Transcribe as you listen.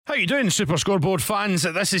How you doing, Super Scoreboard fans?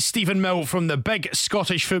 This is Stephen Mill from the Big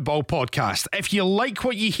Scottish Football Podcast. If you like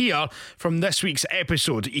what you hear from this week's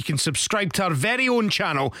episode, you can subscribe to our very own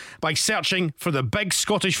channel by searching for the Big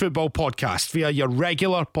Scottish Football Podcast via your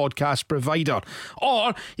regular podcast provider.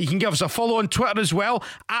 Or you can give us a follow on Twitter as well,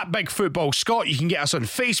 at Big Football Scot. You can get us on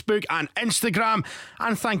Facebook and Instagram.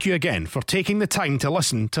 And thank you again for taking the time to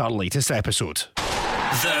listen to our latest episode.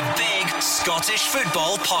 The Big Scottish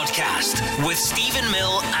Football Podcast with Stephen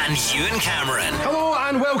Mill and Ewan Cameron. Hello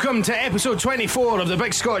and welcome to episode 24 of the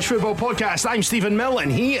Big Scottish Football Podcast. I'm Stephen Mill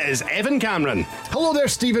and he is Evan Cameron. Hello there,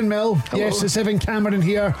 Stephen Mill. Hello. Yes, it's Evan Cameron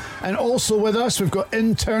here. And also with us, we've got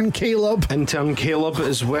intern Caleb. Intern Caleb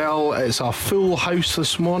as well. It's a full house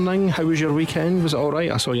this morning. How was your weekend? Was it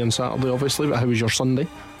alright? I saw you on Saturday, obviously, but how was your Sunday?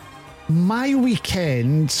 My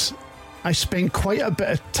weekend, I spent quite a bit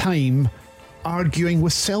of time arguing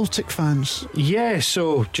with Celtic fans. Yeah,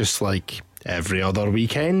 so just like every other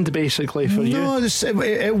weekend, basically, for you. No,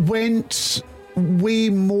 it went way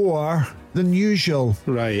more than usual.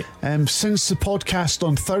 Right. Since the podcast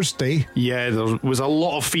on Thursday. Yeah, there was a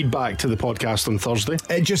lot of feedback to the podcast on Thursday.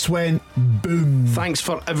 It just went boom. Thanks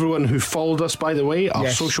for everyone who followed us, by the way. Our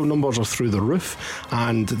social numbers are through the roof,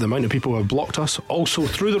 and the amount of people who have blocked us also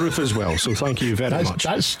through the roof as well. So thank you very much.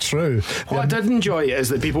 That's true. What I did enjoy is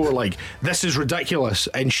that people were like, this is ridiculous,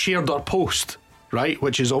 and shared our post, right?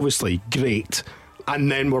 Which is obviously great. And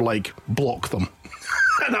then we're like, block them.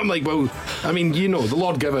 And I'm like, well, I mean, you know, the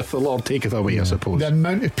Lord giveth, the Lord taketh away, I suppose. The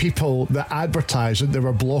amount of people that advertised that they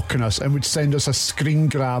were blocking us and would send us a screen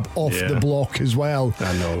grab off the block as well.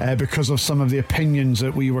 I know. Because of some of the opinions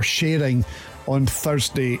that we were sharing on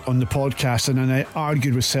Thursday on the podcast. And then I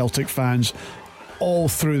argued with Celtic fans all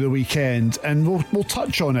through the weekend. And we'll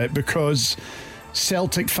touch on it because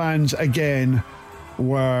Celtic fans, again,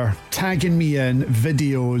 were tagging me in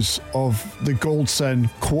videos of the Goldson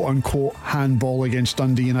quote-unquote handball against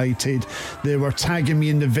Dundee United. They were tagging me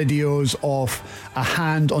in the videos of a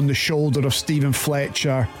hand on the shoulder of Stephen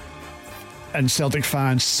Fletcher. And Celtic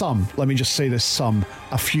fans, let me just say this,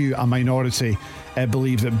 a few, a minority,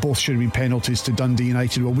 believe that both should have been penalties to Dundee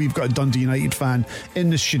United. Well, we've got a Dundee United fan in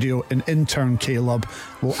the studio, an intern Caleb.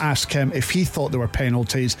 We'll ask him if he thought there were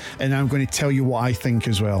penalties, and I'm going to tell you what I think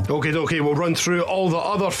as well. Okay, we'll run through all the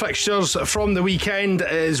other fixtures from the weekend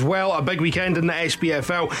as well. A big weekend in the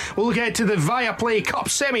SPFL. We'll get to the Viaplay Cup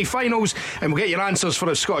semi-finals, and we'll get your answers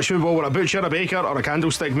for a Scottish football with a butcher, a baker or a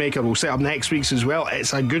candlestick maker. We'll set up next week's as well.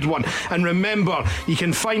 It's a good one. And remember, you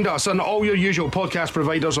can find us on all your usual podcast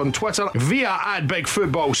providers on Twitter via Big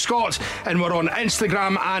Football Scot, and we're on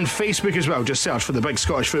Instagram and Facebook as well. Just search for the Big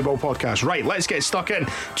Scottish Football Podcast. Right, let's get stuck in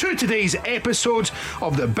to today's episode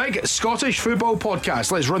of the Big Scottish Football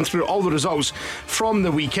Podcast. Let's run through all the results from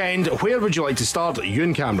the weekend. Where would you like to start,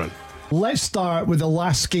 Ewan Cameron? Let's start with the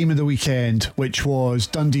last game of the weekend, which was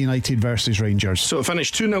Dundee United versus Rangers. So it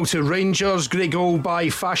finished 2-0 to Rangers. Great goal by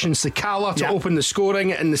Fashion Sakala to open the scoring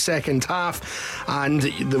in the second half, and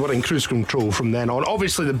they were in cruise control from then on.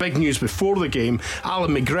 Obviously, the big news before the game,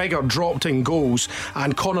 Alan McGregor dropped in goals,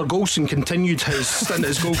 and Connor Golson continued his stint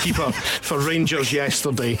as goalkeeper for Rangers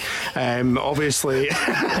yesterday. Obviously,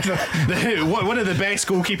 one of the best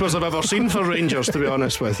goalkeepers I've ever seen for Rangers, to be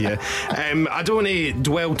honest with you. I don't want to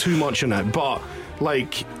dwell too much on it, but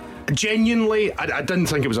like, genuinely, I didn't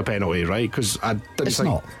think it was a penalty, right? Because I didn't it's think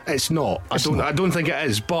not. It's not. I don't think it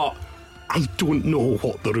is, but I don't know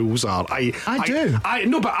what the rules are. I do.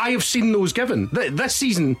 No, but I have seen those given. This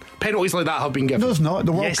season, penalties like that have been given. No, it's not.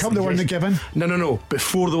 The World Cup, they weren't given. No.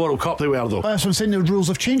 Before the World Cup, they were, though. That's what I'm saying. The rules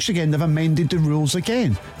have changed again. They've amended the rules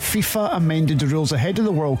again. FIFA amended the rules ahead of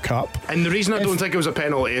the World Cup. And the reason I don't think it was a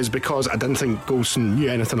penalty is because I didn't think Golson knew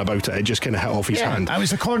anything about it. It just kind of hit off his hand. It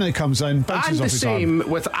was the corner that comes in, bounces and off the his arm. same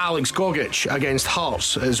with Alex Gogic against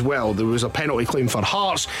Hearts as well. There was a penalty claim for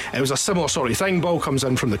Hearts. It was a similar sort of thing. Ball comes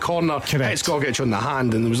in from the corner. Correct. Hits Gogic on the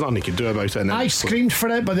hand, and there was nothing he could do about it. I screamed for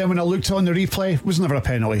it, but then when I looked on the replay, it was never a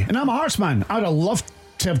penalty. And I'm a Hearts man. I'd have loved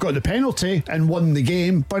to have got the penalty and won the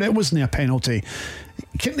game, but it wasn't a penalty.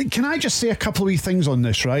 Can I just say a couple of wee things on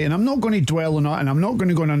this, right? And I'm not going to dwell on it, and I'm not going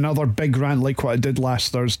to go on another big rant like what I did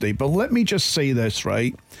last Thursday, but let me just say this,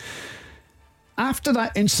 right? After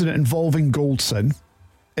that incident involving Goldson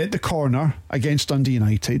at the corner against Dundee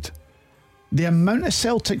United, the amount of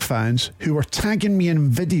Celtic fans who were tagging me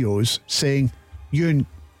in videos saying, Ewan,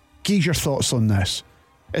 give your thoughts on this.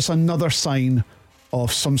 It's another sign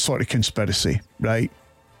of some sort of conspiracy, right?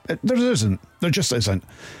 There isn't. There just isn't.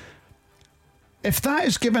 If that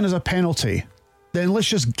is given as a penalty, then let's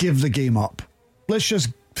just give the game up. Let's just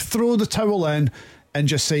throw the towel in and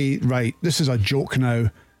just say, right, this is a joke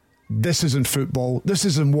now. This isn't football. This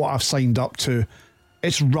isn't what I've signed up to.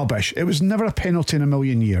 It's rubbish. It was never a penalty in a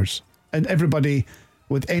million years. And everybody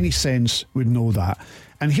with any sense would know that.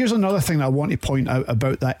 And here's another thing that I want to point out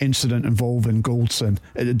about that incident involving Goldson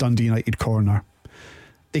at the Dundee United corner.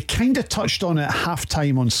 They kind of touched on it at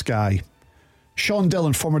half-time on Sky. Sean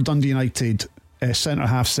Dillon, former Dundee United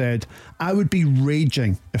centre-half, said, I would be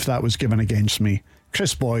raging if that was given against me.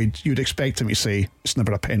 Chris Boyd, you'd expect him to say, it's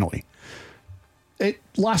never a penalty. It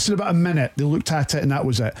lasted about a minute. They looked at it and that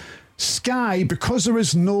was it. Sky, because there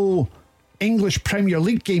was no English Premier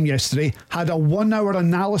League game yesterday, had a 1 hour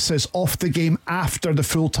analysis of the game after the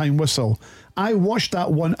full-time whistle. I watched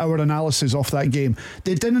that 1 hour analysis of that game.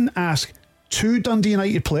 They didn't ask 2 Dundee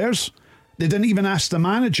United players. They didn't even ask the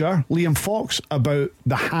manager, Liam Fox, about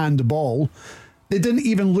the handball. They didn't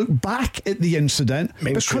even look back at the incident.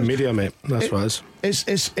 Mainstream media, mate. That's what it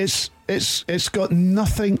is. It's got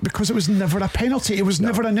nothing, because it was never a penalty. It was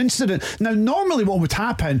never an incident. Now, normally what would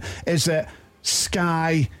happen is that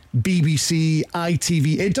Sky, BBC,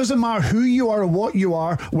 ITV, it doesn't matter who you are or what you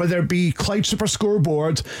are, whether it be Clyde Super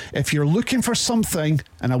Scoreboard, if you're looking for something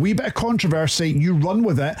and a wee bit of controversy, you run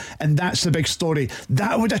with it, and that's the big story.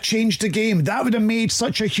 That would have changed the game. That would have made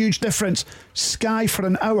such a huge difference. Sky for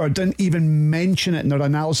an hour didn't even mention it in their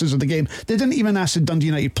analysis of the game. They didn't even ask the Dundee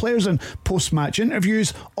United players in post-match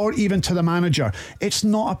interviews or even to the manager. It's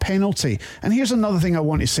not a penalty. And here's another thing I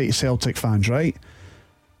want to say to Celtic fans, right?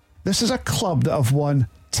 This is a club that have won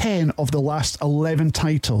 10 of the last 11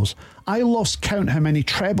 titles. I lost count how many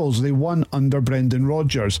trebles they won under Brendan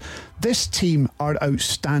Rodgers. This team are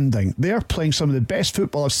outstanding. They are playing some of the best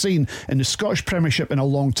football I've seen in the Scottish Premiership in a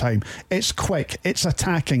long time. It's quick, it's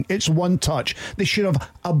attacking, it's one touch. They should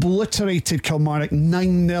have obliterated Kilmarnock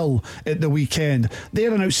 9-0 at the weekend.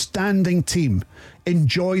 They're an outstanding team.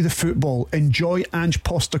 Enjoy the football, enjoy Ange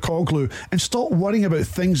Postecoglou, and stop worrying about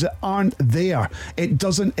things that aren't there. It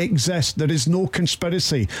doesn't exist. There is no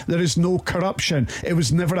conspiracy. There is no corruption. It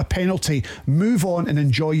was never a penalty. Move on and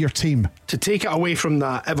enjoy your team. To take it away from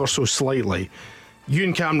that ever so slightly,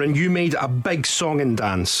 Ewan Cameron, you made a big song and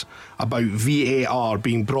dance about VAR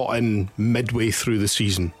being brought in midway through the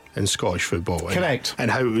season in Scottish football. Correct.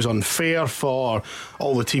 And how it was unfair for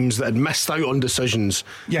all the teams that had missed out on decisions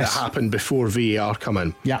that happened before VAR come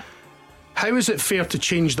in. Yeah. How is it fair to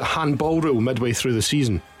change the handball rule midway through the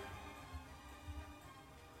season?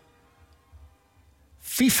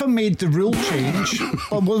 FIFA made the rule change.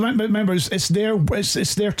 Well, remember, it's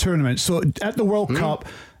their tournament. So at the World Cup,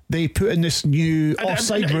 they put in this new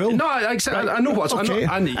offside rule. No, I know what's. Okay.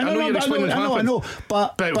 I know you're explaining what's happened. I know.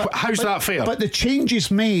 But how's that fair? But the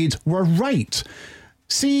changes made were right.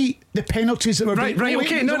 See the penalties that were right.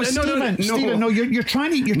 Okay, no, Stephen, you're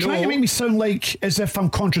trying to make me sound like as if I'm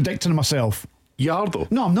contradicting myself. You are though.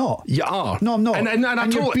 No, I'm not. You are. No, I'm not.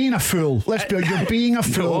 And you're being a fool. Let's be honest. You're being a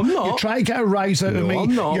fool. No, I'm not. You're trying to get a rise out of me.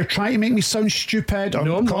 I'm not. You're trying to make me sound stupid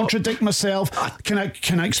or contradict myself. Can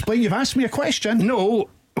I explain? You've asked me a question. No.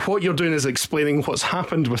 What you're doing is explaining what's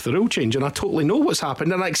happened with the rule change, and I totally know what's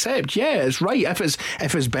happened, and I accept, it's right. If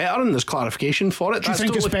it's better and there's clarification for it, do you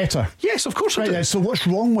think it's better? Yes, of course. Right then, so what's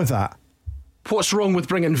wrong with that? What's wrong with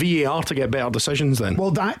bringing VAR to get better decisions then?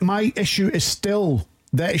 Well, my issue is still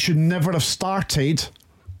that it should never have started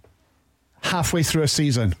halfway through a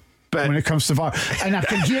season. But when it comes to VAR, and I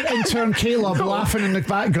can hear intern Caleb laughing in the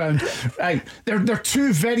background. Right, they're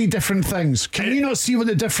two very different things. Can you not see what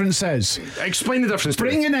the difference is? Explain the difference.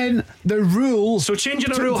 Bringing in the rules. So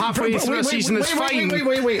changing a rule halfway through a season is fine.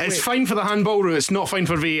 It's fine for the handball rule. It's not fine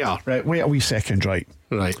for VAR. Right. Wait a wee second. Right.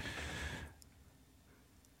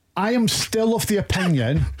 I am still of the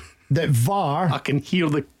opinion that VAR. I can hear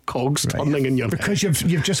the cogs turning in your head. Because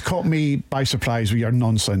you've just caught me by surprise with your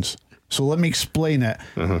nonsense. So let me explain it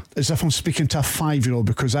as if I'm speaking to a 5-year-old,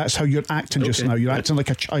 because that's how you're acting just now. You're acting like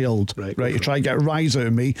a child. Right. You're trying to get a rise out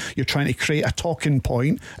of me. You're trying to create a talking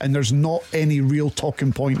point, and there's not any real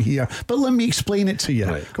talking point here. But let me explain it to you.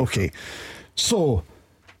 Right. Okay. So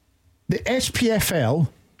the SPFL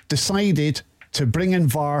decided to bring in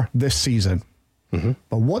VAR this season.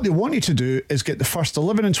 But what they wanted to do is get the first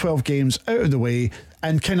 11 and 12 games out of the way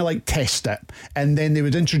and kind of like test it, and then they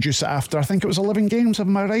would introduce it after, I think it was 11 games,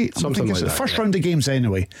 am I right? Something like that. The first round of games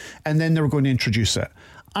anyway, and then they were going to introduce it.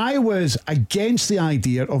 I was against the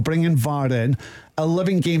idea of bringing VAR in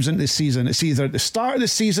 11 games into the season. It's either at the start of the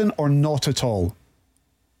season or not at all.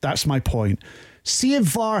 That's my point. See, if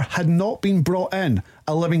VAR had not been brought in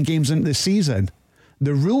 11 games into the season,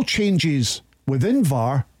 the rule changes within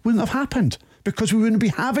VAR wouldn't have happened, because we wouldn't be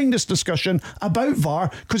having this discussion about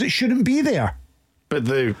VAR, because it shouldn't be there. But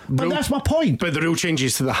that's my point. But the rule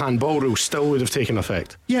changes to the handball rule still would have taken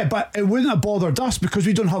effect. Yeah, but it wouldn't have bothered us because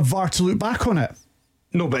we don't have VAR to look back on it.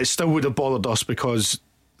 No, but it still would have bothered us because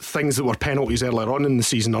things that were penalties earlier on in the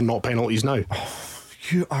season are not penalties now.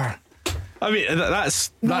 You are. I mean, that's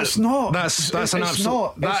It's not. That's It's an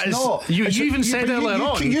absolute. not. It's not. You even said but earlier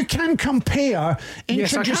on. You can compare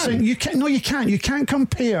Yes, I introducing. can. You can. No, you can't. You can't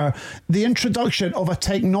compare the introduction of a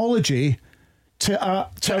technology to a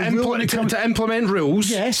rule when it comes to implement rules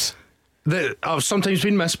Yes. that have sometimes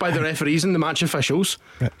been missed by the referees and the match officials.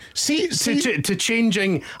 Right. See. To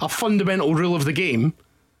changing a fundamental rule of the game.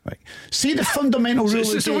 Right. See the fundamental rule.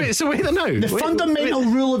 So wait there now. The fundamental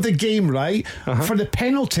rule of the game, right? For the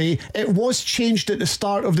penalty, it was changed at the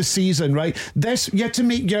start of the season, right? This you had to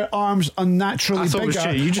make your arms unnaturally I thought it was bigger.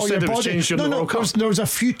 changed. You just or said your it was body. changed during the World Cup. There was a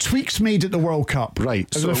few tweaks made at the World Cup. Right,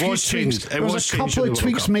 There so was a it few was changed. tweaks. It There was was a changed couple in of the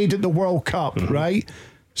World tweaks Cup. made at the World Cup, right?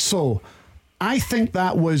 So I think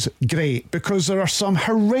that was great because there are some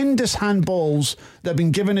horrendous handballs that have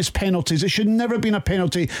been given as penalties. It should never have been a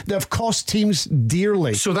penalty that have cost teams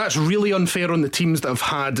dearly. So that's really unfair on the teams that have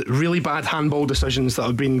had really bad handball decisions that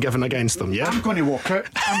have been given against them, yeah? I'm going to walk out.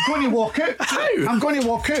 I'm going to walk out. How? I'm going to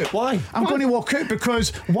walk out. Why? I'm going to walk out because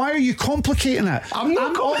why are you complicating it? I'm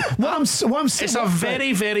not. It's a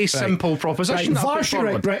very, very simple proposition. that I put VAR should,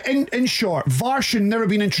 forward. right. In short, VAR should never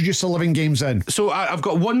been introduced to 11 games in. So I've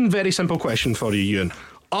got one very simple question for you, Ewan.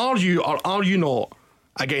 Are you or are you not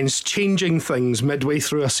against changing things midway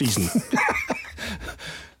through a season?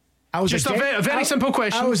 I was Just a very simple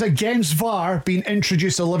question. I was against VAR being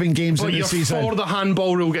introduced to 11 games But in the you're season. for the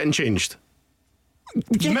handball rule getting changed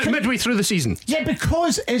Yeah, midway through the season, yeah,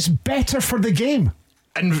 because it's better for the game.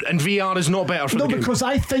 and VR is not better for No, the game. because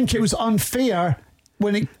I think it was unfair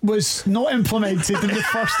when it was not implemented in the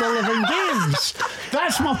first 11 games.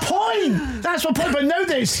 That's my point. But now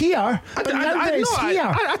that it's here,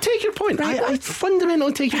 I take your point. Right, I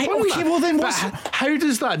fundamentally take your Right, point. on okay, that. well then But what's- how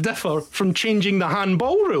does that differ from changing the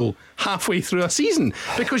handball rule halfway through a season?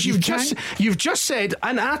 Because you've just said,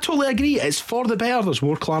 and I totally agree, it's for the better. There's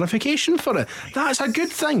more clarification for it. That's a good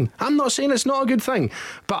thing. I'm not saying it's not a good thing,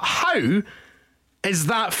 but how is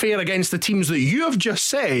that fair against the teams that you have just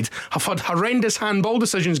said have had horrendous handball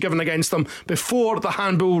decisions given against them before the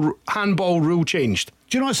handball rule changed?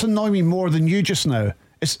 Do you know what's annoying me more than you just now?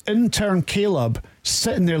 It's intern Caleb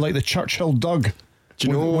sitting there like the Churchill Doug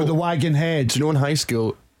with the wagging head. Do you know in high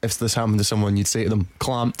school, if this happened to someone, you'd say to them,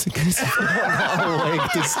 clamped, because you've got a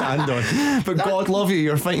leg to stand on. But God love you,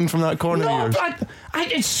 you're fighting from that corner No, of yours. but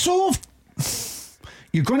it's so...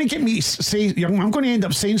 You're going to get me say. I'm going to end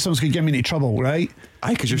up saying something's going to get me into trouble, right?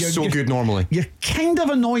 Aye, because you're so good normally. You're kind of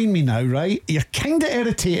annoying me now, right? You're kind of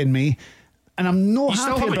irritating me, and I'm not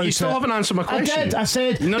happy about it. You still haven't answered my question. I did. I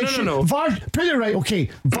said No. VAR, put it right. Okay,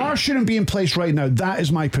 VAR shouldn't be in place right now. That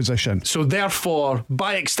is my position. So therefore,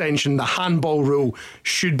 by extension, the handball rule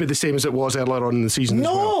should be the same as it was earlier on in the season. as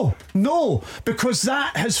well. No, because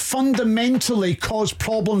that has fundamentally caused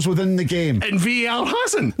problems within the game. And VAR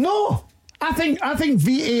hasn't. No, I think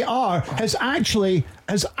VAR has actually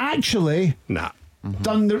Nah.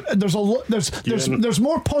 done. There's a lot. There's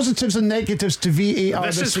more positives and negatives to VAR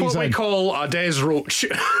This this is season. what we call a Des Roach.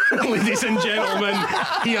 Ladies and gentlemen,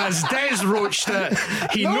 he has Des Roached it.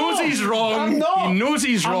 He No, knows he's wrong. I'm not. He knows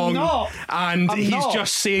he's I'm wrong. not. And I'm he's not.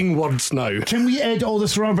 just saying words now. Can we edit all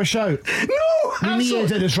this rubbish out? No, We need to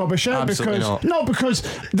edit this rubbish out Absolutely because not. because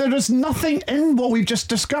there is nothing in what we've just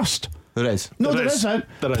discussed. There is. No, There there is. isn't.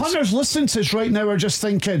 There is. Punters listening to us right now are just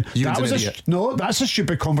thinking Ewan's that was an a idiot. no. That's a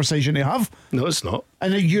stupid conversation to have, No, it's not.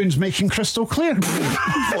 and that Ewan's making crystal clear.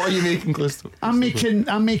 What are you making, Clisto?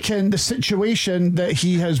 I'm making the situation that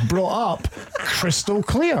he has brought up crystal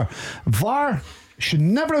clear. VAR should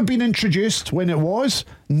never have been introduced when it was.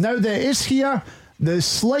 Now that it is here, the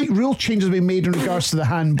slight rule changes have been made in regards to the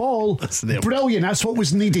handball. Brilliant. That's what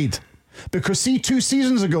was needed. Because see, 2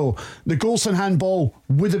 seasons ago, the Goalson handball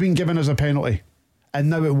would have been given as a penalty, and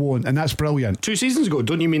now it won't, and that's brilliant. 2 seasons ago,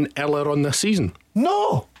 don't you mean earlier on this season?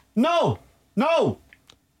 No.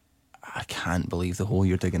 I can't believe the hole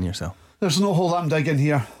you're digging yourself. There's no hole I'm digging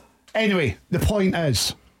here. Anyway, the point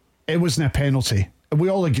is, it wasn't a penalty. We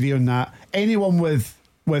all agree on that. Anyone with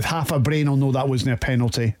half a brain will know that wasn't a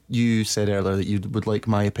penalty. You said earlier that you would like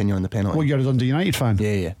my opinion on the penalty. Well, you're a Dundee United fan.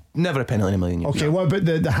 Yeah. Never a penalty in a million years. Okay, what about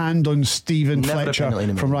the hand on Stephen Never a Fletcher penalty in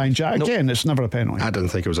a from million. Ryan Jack? Nope. Again, it's never a penalty. I didn't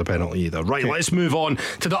think it was a penalty either. Right, let's move on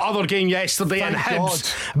to the other game yesterday. Thank and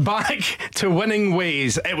Hibs back to winning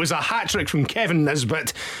ways. It was a hat-trick from Kevin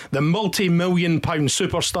Nisbet, the multi-million-pound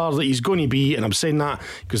superstar that he's going to be, and I'm saying that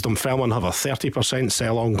because Dunfermline have a 30%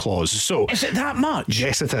 sell-on clause. So, Is it that much?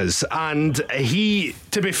 yes, it is. And he,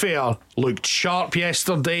 to be fair, looked sharp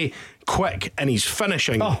yesterday, quick, and his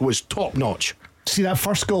finishing was top-notch. See that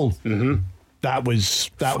first goal? Mm-hmm. That was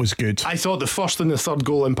good. I thought the first and the third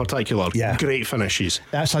goal in particular, great finishes.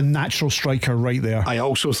 That's a natural striker right there. I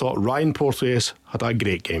also thought Ryan Porteous had a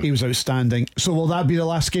great game. He was outstanding. So will that be the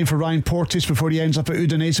last game for Ryan Porteous before he ends up at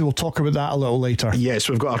Udinese? We'll talk about that a little later. Yes,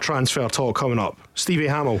 we've got our transfer talk coming up. Stevie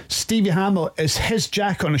Hamill. Stevie Hamill, is his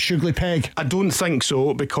jack on a sugly peg? I don't think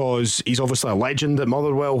so, because he's obviously a legend at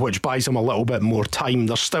Motherwell, which buys him a little bit more time.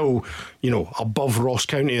 They're still, above Ross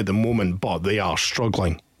County at the moment, but they are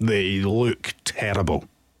struggling. They look terrible.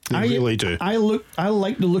 They really do. I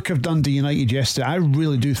like the look of Dundee United yesterday. I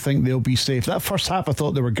really do think they'll be safe. That first half, I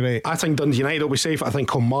thought they were great. I think Dundee United will be safe. I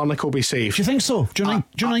think Kilmarnock will be safe. Do you think so? Do you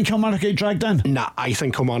think Kilmarnock get dragged in? Nah, I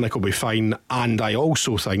think Kilmarnock will be fine. And I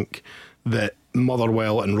also think that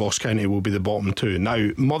Motherwell and Ross County will be the bottom two. Now,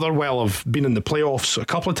 Motherwell have been in the playoffs a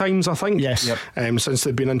couple of times, I think. Yes. Yep. Since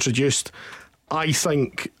they've been introduced. I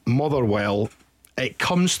think Motherwell, it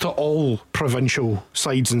comes to all provincial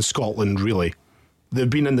sides in Scotland, really. They've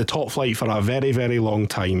been in the top flight for a very, very long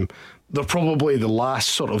time. They're probably the last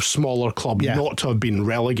sort of smaller club not to have been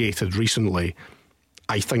relegated recently.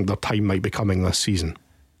 I think their time might be coming this season.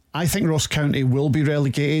 I think Ross County will be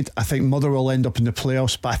relegated. I think Motherwell will end up in the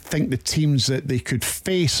playoffs, but I think the teams that they could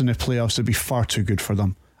face in the playoffs would be far too good for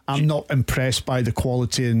them. I'm not impressed by the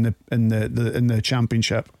quality in the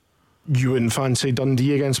championship. You wouldn't fancy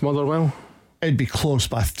Dundee against Motherwell? It'd be close,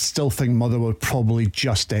 but I still think Motherwell would probably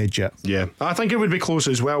just edge it. Yeah, I think it would be close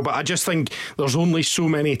as well, but I just think there's only so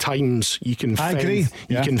many times you can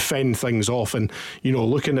can fend things off. And,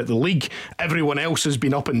 looking at the league, everyone else has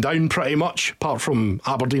been up and down pretty much, apart from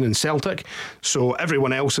Aberdeen and Celtic. So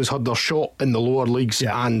everyone else has had their shot in the lower leagues,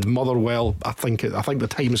 and Motherwell, I think the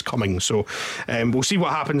time is coming. So we'll see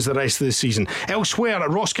what happens the rest of the season. Elsewhere,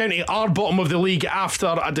 Ross County are bottom of the league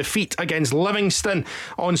after a defeat against Livingston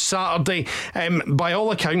on Saturday. By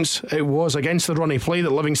all accounts, it was against the run of play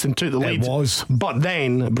that Livingston took the lead. It was. But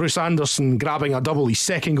then Bruce Anderson grabbing a double, his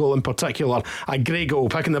second goal in particular, a great goal,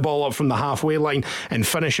 picking the ball up from the halfway line and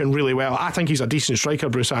finishing really well. I think he's a decent striker,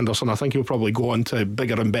 Bruce Anderson. I think he'll probably go on to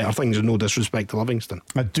bigger and better things, and no disrespect to Livingston.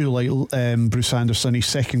 I do like Bruce Anderson. His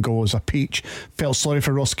second goal was a peach. Felt sorry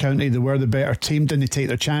for Ross County. They were the better team. Didn't take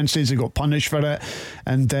their chances. They got punished for it.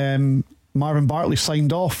 And Marvin Bartley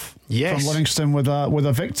signed off from Livingston with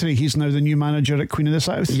a victory. He's now the new manager at Queen of the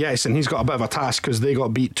South. Yes, and he's got a bit of a task because they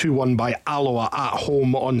got beat 2-1 by Alloa at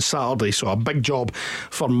home on Saturday, so a big job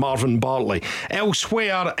for Marvin Bartley.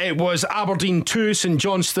 Elsewhere, it was Aberdeen 2, St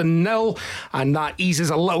Johnstone 0, and that eases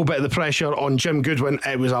a little bit of the pressure on Jim Goodwin.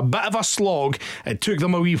 It was a bit of a slog. It took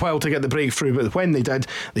them a wee while to get the breakthrough, but when they did,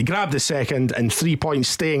 they grabbed the second, and 3 points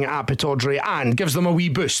staying at Pittodrie, and gives them a wee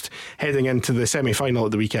boost heading into the semi-final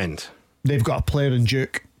at the weekend. They've got a player in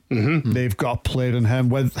Duke. Mm-hmm. They've got a player in him.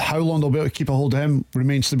 With how long they'll be able to keep a hold of him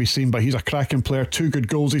remains to be seen, but he's a cracking player. 2 good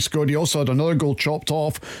goals he scored. He also had another goal chopped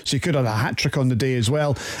off, so he could have a hat-trick on the day as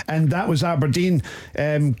well. And that was Aberdeen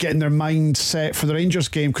getting their mind set for the Rangers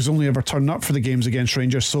game, because only ever turned up for the games against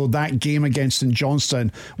Rangers. So that game against St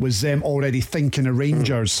Johnstone was them already thinking of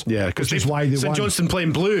Rangers. Yeah, because is why they St won. Johnstone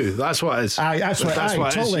playing blue. That's what it is. That's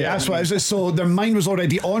what it is. So their mind was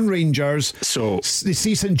already on Rangers. So they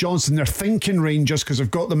see St Johnstone, they're thinking Rangers because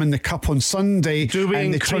they've got them in the cup on Sunday.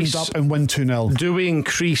 And they turned up and win 2-0. Do we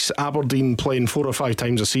increase Aberdeen playing 4 or 5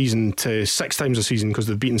 times a season to 6 times a season because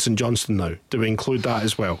they've beaten St Johnstone now? Do we include that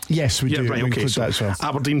as well? Yes, we do. Right, we okay, include that as well.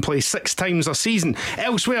 Aberdeen play 6 times a season.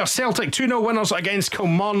 Elsewhere, Celtic 2-0 winners against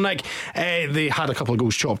Kilmarnock. They had a couple of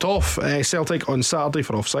goals chopped off. Celtic on Saturday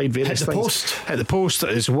for offside. Hit the post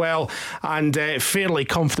as well, and fairly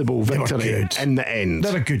comfortable victory in the end.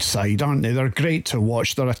 They're a good side, aren't they? They're great to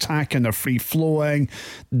watch. They're attacking. They're free flowing.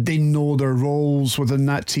 They know their roles within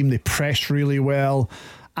that team. They press really well.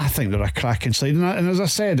 I think they're a cracking side, and as I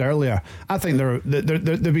said earlier, I think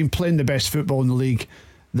they've been playing the best football in the league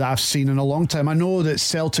that I've seen in a long time. I know that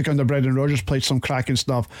Celtic under Brendan Rodgers played some cracking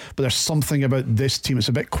stuff, but there's something about this team. It's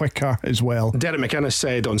a bit quicker as well. Derek McInnes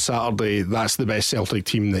said on Saturday that's the best Celtic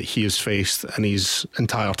team that he has faced in his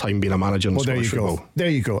entire time being a manager in Scottish football. There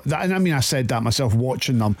you go. And I mean, I said that myself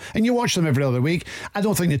watching them. And you watch them every other week. I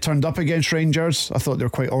don't think they turned up against Rangers. I thought they were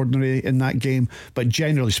quite ordinary in that game. But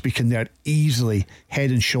generally speaking, they're easily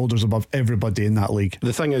head and shoulders above everybody in that league.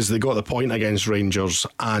 The thing is, they got the point against Rangers,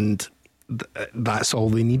 and that's all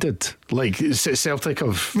they needed. Like Celtic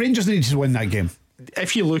have... Rangers needed to win that game.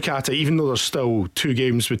 If you look at it, even though there's still 2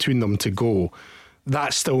 games between them to go,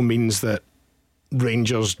 that still means that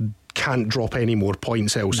Rangers can't drop any more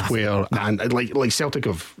points elsewhere. And like Celtic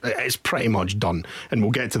have, it's pretty much done. And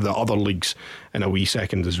we'll get to the other leagues in a wee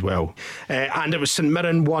second as well. And it was St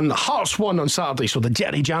Mirren 1, Hearts 1 on Saturday. So the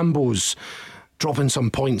Jerry Jambos dropping some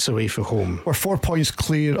points away from home. We're 4 points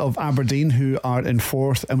clear of Aberdeen, who are in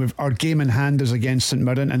fourth, and our game in hand is against St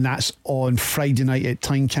Mirren, and that's on Friday night at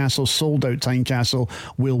Tynecastle, sold out Tynecastle.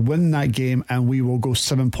 We'll win that game and we will go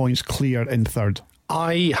 7 points clear in third.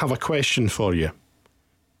 I have a question for you.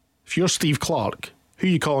 If you're Steve Clarke, who are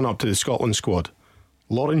you calling up to the Scotland squad?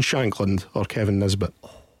 Lawrence Shankland or Kevin Nisbet?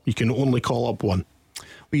 You can only call up one.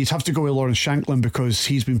 Well, you'd have to go with Lawrence Shankland because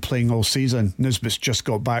he's been playing all season. Nisbet's just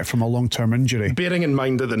got back from a long-term injury. Bearing in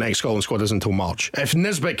mind that the next Scotland squad isn't until March, if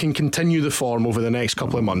Nisbet can continue the form over the next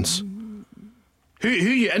couple of months, who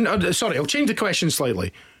you? And, sorry, I'll change the question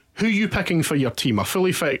slightly. Who are you picking for your team? A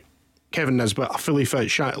fully fit Kevin Nisbet, a fully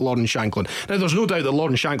fit Lawrence Shankland. Now, there's no doubt that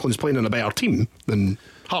Lawrence Shankland's playing in a better team than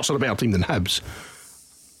Hearts are a better team than Hibs.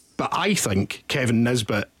 But I think Kevin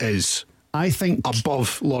Nisbet is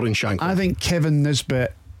above Lawrence Shankland. I think Kevin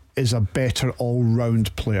Nisbet is a better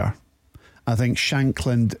all-round player. I think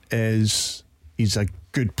Shankland he's a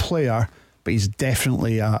good player, but he's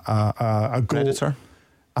definitely a Predator.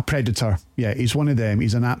 A predator. Yeah, he's one of them.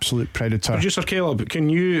 He's an absolute predator. Producer Caleb, can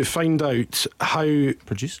you find out how...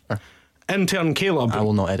 Producer? Intern Caleb, I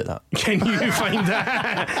will not edit that. Can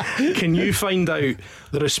you find out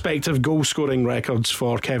the respective goal scoring records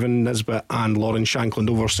for Kevin Nisbet and Lawrence Shankland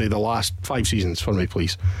over, say, the last 5 seasons for me,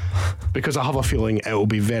 please? Because I have a feeling it will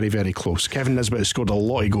be very, very close. Kevin Nisbet has scored a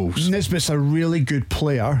lot of goals. Nisbet's a really good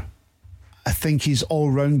player. I think his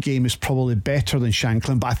all-round game is probably better than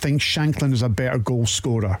Shankland, but I think Shankland is a better goal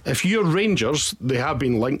scorer. If you're Rangers, they have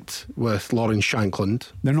been linked with Lawrence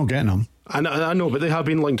Shankland. They're not getting him. I know, but they have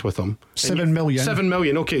been linked with him. 7 million. 7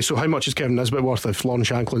 million. Okay, so how much is Kevin Nisbet worth if Lawrence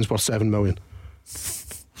Shankland's worth 7 million?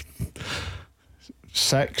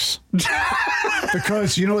 6.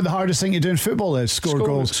 Because you know what the hardest thing to do in football is? Score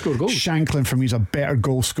goals. Shankland for me is a better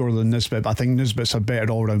goal scorer than Nisbet, but I think Nisbet's a better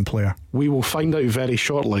all-round player. We will find out very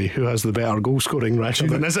shortly who has the better goal scoring record.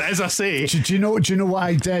 And as I say, do you know what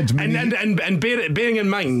I did? And bearing in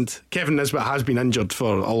mind, Kevin Nisbet has been injured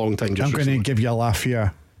for a long time. I'm going to give you a laugh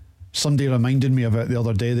here. Somebody reminded me of it the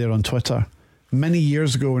other day there on Twitter. Many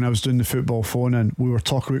years ago when I was doing the football phone-in, we were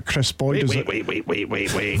talking about Chris Boyd. Wait.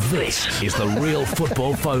 This is the real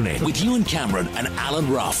football phone-in with Ewan Cameron and Alan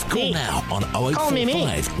Ruff. Call now on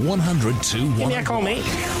 0845 100 211. Give me a call, mate.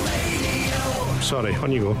 Sorry,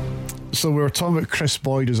 on you go. So we were talking about Chris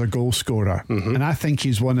Boyd as a goal scorer, and I think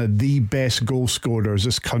he's one of the best goal scorers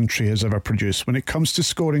this country has ever produced. When it comes to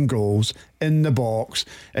scoring goals in the box,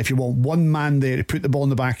 if you want one man there to put the ball in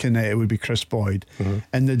the back of the net, it would be Chris Boyd.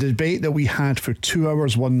 And the debate that we had for 2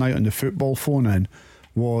 hours one night on the football phone-in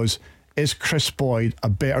was, is Chris Boyd a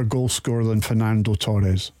better goal scorer than Fernando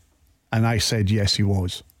Torres? And I said yes, he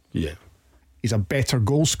was. Yeah. He's a better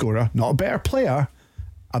goal scorer, not a better player,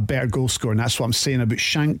 a better goal scorer. And that's what I'm saying about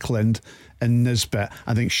Shankland and Nisbet.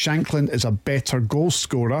 I think Shankland is a better goal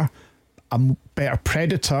scorer, a better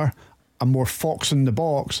predator, a more fox in the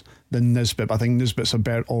box than Nisbet. But I think Nisbet's a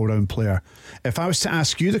better all-round player. If I was to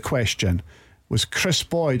ask you the question, was Chris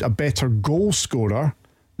Boyd a better goal scorer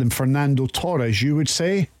than Fernando Torres, you would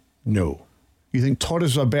say no. You think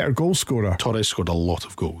Torres is a better goal scorer? Torres scored a lot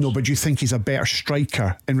of goals. No, but do you think he's a better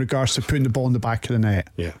striker in regards to putting the ball in the back of the net?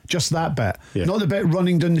 Yeah. Just that bit. Yeah. Not the bit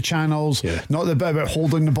running down the channels. Yeah. Not the bit about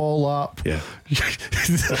holding the ball up. Yeah.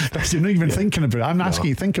 You're not even thinking about it. I'm asking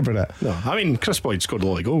you to think about it. No, I mean, Chris Boyd scored a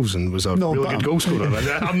lot of goals and was a really good goal scorer.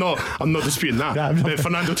 I'm not disputing that. But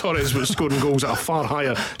Fernando Torres was scoring goals at a far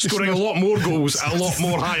higher, scoring a lot more goals at a lot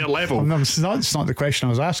more higher level. It's not the question I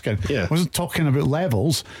was asking. Yeah. I wasn't talking about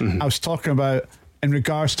levels. I was talking about in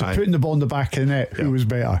regards to putting the ball in the back of the net, who was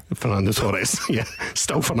better? Fernando Torres. Yeah,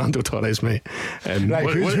 still Fernando Torres, mate. Right,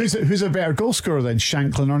 who's a better goal scorer then,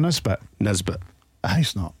 Shankland or Nisbet? Nisbet.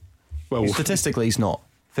 He's not. Well, statistically, he's not.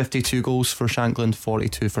 52 goals for Shankland,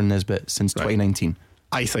 42 for Nisbet since 2019.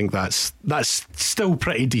 I think that's still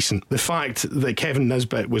pretty decent. The fact that Kevin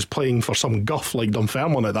Nisbet was playing for some guff like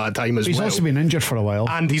Dunfermline at that time He's also been injured for a while.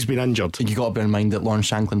 And he's been injured. You got to bear in mind that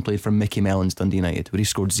Lawrence Shankland played for Mickey Mellon's Dundee United, where he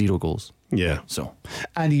scored 0 goals. Yeah.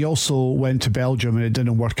 And he also went to Belgium and it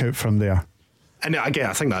didn't work out from there. And again,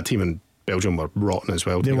 I think that team in Belgium were rotten as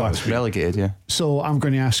well. They were relegated, yeah. So I'm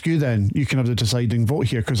going to ask you then, you can have the deciding vote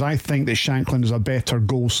here, because I think that Shankland is a better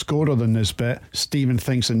goal scorer than Nisbet. Stephen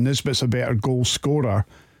thinks that Nisbet's a better goal scorer.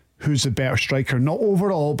 who's the better striker, not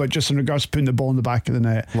overall, but just in regards to putting the ball in the back of the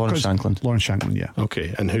net. Lawrence Shankland. Lawrence Shankland, yeah.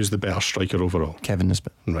 Okay, and who's the better striker overall? Kevin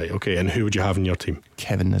Nisbet. Right, okay, and who would you have in your team?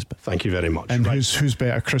 Kevin Nisbet. Thank you very much. And right. who's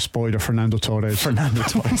better, Chris Boyd or Fernando Torres? Fernando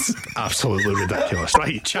Torres. Absolutely ridiculous.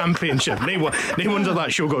 Right, championship. No wonder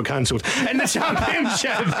that show got cancelled. In the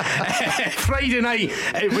championship, Friday night,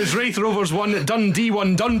 it was Raith Rovers 1, Dundee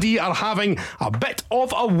 1. Dundee are having a bit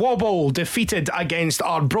of a wobble, defeated against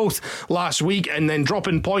Arbroath last week and then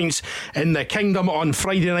dropping points in the Kingdom on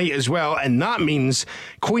Friday night as well. And that means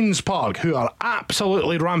Queen's Park, who are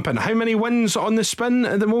absolutely rampant. How many wins on the spin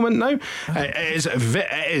at the moment now? It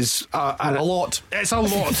is a lot. It's a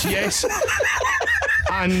lot, yes.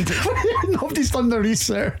 And nobody's done the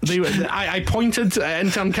research. I pointed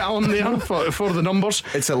intern Callum there for the numbers.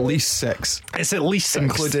 It's at least 6. It's at least 6.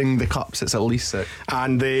 Including the cups, it's at least 6.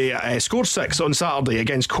 And they scored 6 on Saturday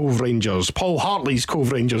against Cove Rangers. Paul Hartley's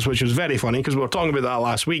Cove Rangers, which was very funny because we were talking about that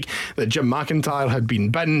last week, that Jim McIntyre had been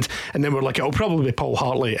binned, and then we're like, it'll probably be Paul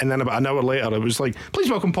Hartley. And then about an hour later, it was like, please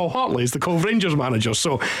welcome Paul Hartley as the Cove Rangers manager.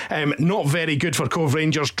 So not very good for Cove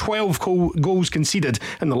Rangers. 12 goals conceded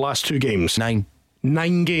in the last 2 games.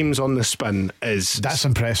 9 games on the spin That's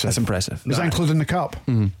impressive. That's impressive. Is that including the cup?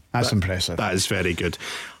 Mm-hmm. That's impressive. That is very good.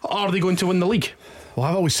 Are they going to win the league? Well,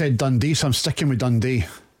 I've always said Dundee, so I'm sticking with Dundee.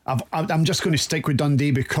 I'm just going to stick with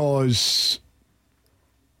Dundee because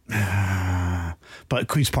but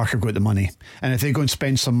Queen's Park have got the money, and if they go and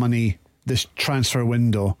spend some money this transfer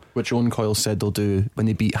window, which Owen Coyle said they'll do when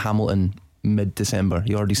they beat Hamilton mid-December.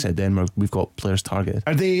 He already said then we've got players targeted.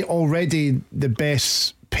 Are they already the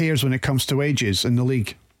best pairs when it comes to wages in the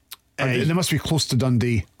league? They must be close to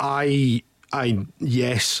Dundee.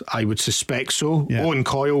 Yes, I would suspect so. Yeah. Owen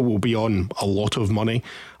Coyle will be on a lot of money.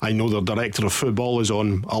 I know their director of football is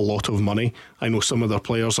on a lot of money. I know some of their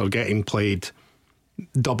players are getting paid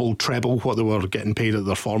double, treble what they were getting paid at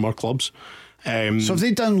their former clubs. So have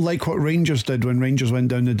they done like what Rangers did when Rangers went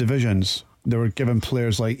down the divisions? They were giving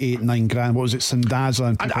players like 8-9 grand. What was it, Sandaza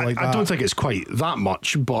and people like that? I don't think it's quite that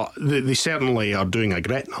much, but they certainly are doing a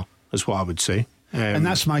Gretna, is what I would say. And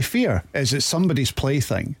that's my fear, is it's somebody's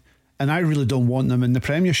plaything. And I really don't want them in the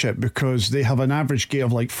Premiership because they have an average gate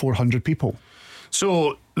of like 400 people.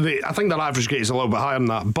 So I think their average gate is a little bit higher than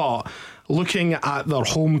that, but looking at their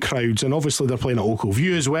home crowds, and obviously they're playing at Oakville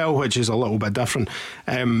View as well, which is a little bit different.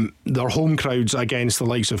 Their home crowds against the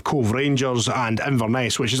likes of Cove Rangers and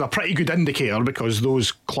Inverness, which is a pretty good indicator because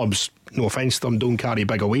those clubs, no offence to them, don't carry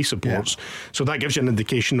big away supports. Yeah. So that gives you an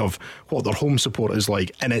indication of what their home support is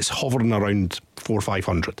like, and it's hovering around 400 or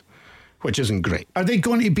 500. Which isn't great. Are they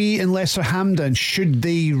going to be in Lesser Hampden should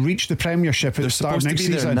they reach the Premiership at the start of next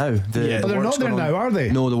season? Now. They're not there now, are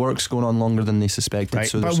they? No, the work's going on longer than they suspected. Right.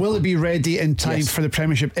 So but will it be ready in time for the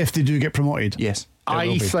Premiership if they do get promoted? Yes.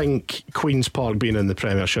 I think Queen's Park being in the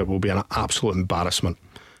Premiership will be an absolute embarrassment.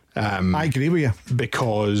 I agree with you.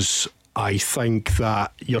 Because I think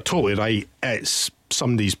that you're totally right. It's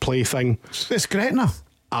somebody's plaything. It's Gretna.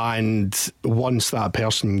 And once that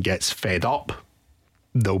person gets fed up,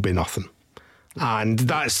 there'll be nothing. And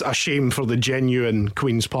that's a shame for the genuine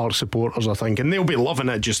Queen's Park supporters, I think. And they'll be loving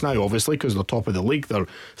it just now, obviously, because they're top of the league. They're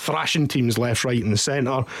thrashing teams left, right and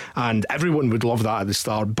centre, and everyone would love that at the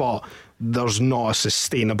start, but there's not a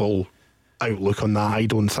sustainable outlook on that, I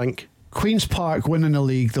don't think. Queen's Park winning the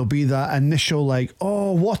league, there'll be that initial like,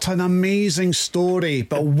 oh, what an amazing story.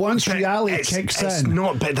 But once reality kicks in,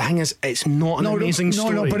 but the thing is, it's not an amazing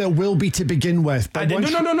story. No, but it will be to begin with. But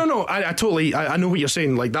no. I totally, I know what you're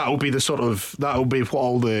saying. Like that'll be what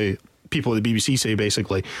all the people at the BBC say,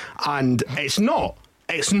 basically. And it's not.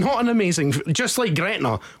 It's not an amazing, just like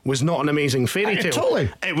Gretna was not an amazing fairy tale. Totally.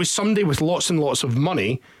 It was somebody with lots and lots of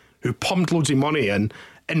money who pumped loads of money in,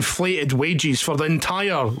 inflated wages for the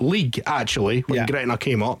entire league, actually, when Gretna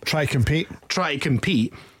came up. Try to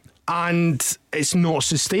compete. And it's not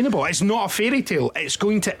sustainable. It's not a fairy tale. It's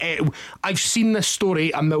going to... I've seen this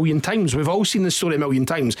story a million times. We've all seen this story a million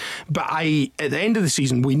times. But at the end of the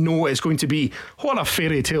season, we know it's going to be, what a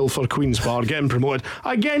fairy tale for Queen's Park getting promoted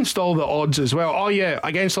against all the odds as well. Oh yeah,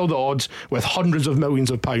 against all the odds with hundreds of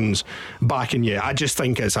millions of pounds backing you. I just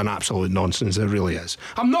think it's an absolute nonsense. It really is.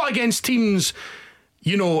 I'm not against teams,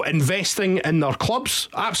 investing in their clubs.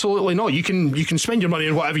 Absolutely not. You can spend your money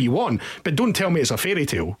on whatever you want, but don't tell me it's a fairy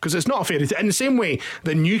tale, because it's not a fairy tale. In the same way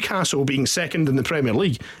that Newcastle being second in the Premier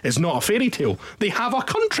League is not a fairy tale. They have a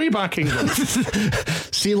country backing them.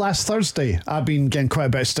 See, last Thursday, I've been getting quite a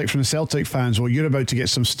bit of stick from the Celtic fans. Well, you're about to get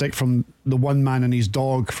some stick from the one man and his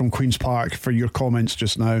dog from Queen's Park for your comments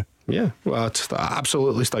just now. Yeah, well, I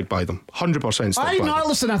absolutely stick by them. 100% stick by them.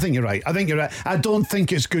 Listen, I think you're right. I don't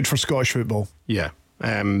think it's good for Scottish football. Yeah.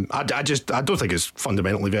 I don't think it's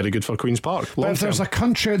fundamentally very good for Queen's Park. But if there's a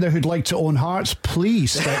country out there who'd like to own Hearts,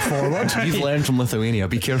 please step forward. You've learned from Lithuania,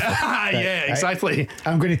 be careful. Yeah, exactly.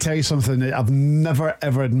 I'm going to tell you something that I've never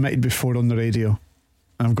ever admitted before on the radio,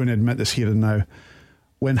 and I'm going to admit this here and now.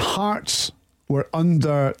 When Hearts were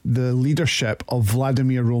under the leadership of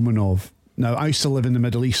Vladimir Romanov, now I used to live in the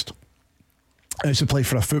Middle East. I used to play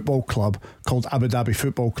for a football club called Abu Dhabi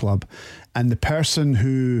Football Club, and the person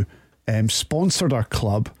who sponsored our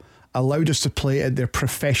club allowed us to play at their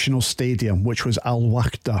professional stadium, which was Al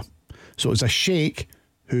Waqda. So it was a sheikh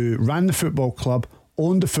who ran the football club,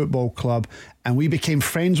 owned the football club, and we became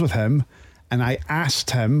friends with him, and I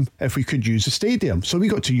asked him if we could use the stadium. So we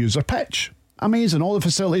got to use their pitch. Amazing, all the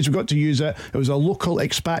facilities, we got to use it. It was a local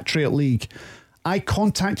expatriate league. I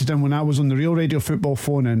contacted him when I was on the Real Radio Football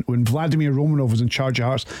phone-in when Vladimir Romanov was in charge of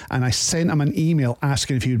Hearts, and I sent him an email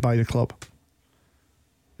asking if he would buy the club.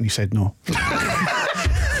 And he said no.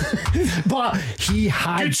 But he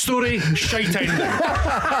had... Good story, shite ending.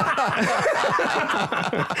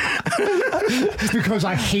 Because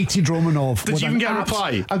I hated Romanov. Did you even get a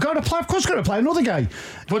reply? I got a reply, of course I got a reply. I know the guy.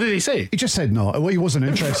 What did he say? He just said no. Well, he wasn't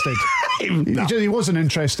interested. No. He wasn't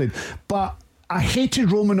interested. But I hated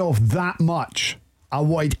Romanov that much. I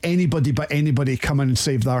wanted anybody but anybody come in and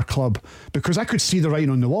save our club because I could see the writing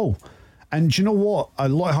on the wall. And do you know what? A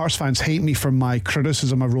lot of Hearts fans hate me for my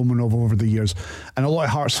criticism of Romanov over the years. And a lot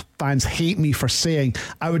of Hearts fans hate me for saying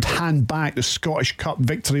I would hand back the Scottish Cup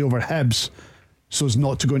victory over Hibs so as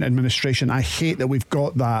not to go into administration. I hate that we've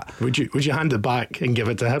got that. Would you hand it back and give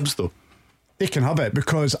it to Hibs though? They can have it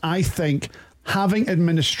because I think having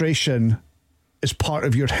administration as part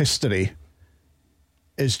of your history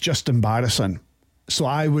is just embarrassing. So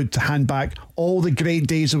I would hand back all the great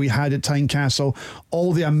days that we had at Tynecastle,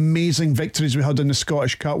 all the amazing victories we had in the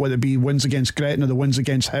Scottish Cup, whether it be wins against Gretna or the wins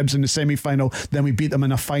against Hibs in the semi-final, then we beat them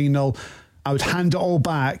in a final. I would hand it all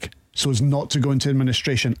back so as not to go into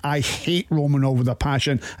administration. I hate Romanov with a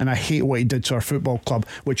passion, and I hate what he did to our football club,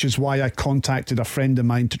 which is why I contacted a friend of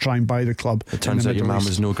mine to try and buy the club. It turns out your mum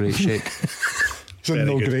was no great shake. Very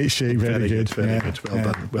no good. Great shake, very good. Very good.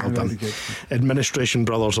 Well done. Administration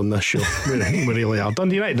brothers on this show. we really are.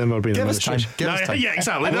 Dundee United never been in administration. Give us time. Yeah,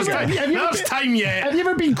 exactly. There's time yet. Have you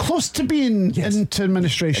ever been close to being into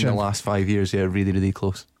administration? In the last 5 years, yeah, really, really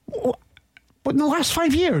close. But in the last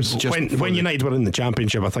 5 years? When United were in the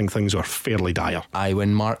Championship, I think things were fairly dire.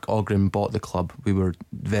 When Mark Ogren bought the club, we were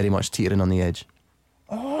very much teetering on the edge.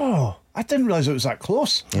 Oh, I didn't realise it was that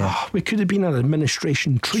close. Yeah. We could have been an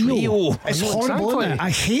administration trio. It's horrible, isn't it? I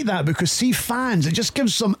hate that because, see, fans, it just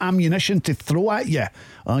gives some ammunition to throw at you.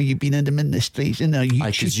 Oh, you've been in administration.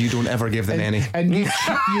 Because you don't ever give them any. And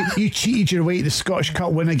you cheated your way to the Scottish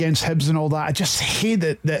Cup win against Hibs and all that. I just hate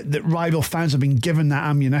that rival fans have been given that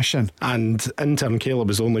ammunition. And intern Caleb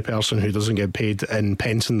is the only person who doesn't get paid in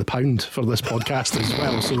pence in the pound for this podcast as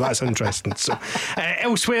well, so that's interesting. So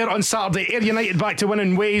elsewhere on Saturday, Ayr United back to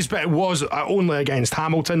winning ways, but it was only against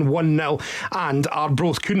Hamilton, 1-0, and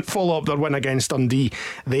Arbroath couldn't follow up their win against Dundee.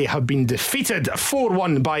 They have been defeated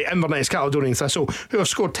 4-1 by Inverness Caledonian Thistle, who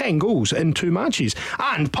have scored 10 goals in 2 matches.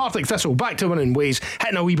 And Partick Thistle back to winning ways,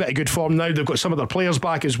 hitting a wee bit of good form now. They've got some of their players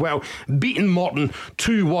back as well, beating Morton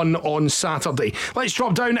 2-1 on Saturday. Let's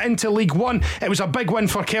drop down into League One. It was a big win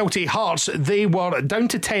for Kelty Hearts. They were down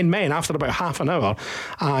to 10 men after about half an hour,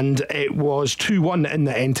 and it was 2-1 in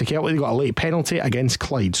the end to Kelty. They got a late penalty against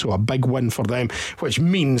Clyde, so a big win for them, which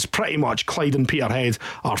means pretty much Clyde and Peterhead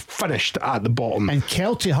are finished at the bottom. And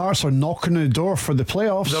Kelty Hearts are knocking on the door for the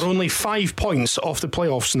playoffs. They're only 5 points off the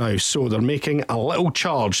playoffs now, so they're making a little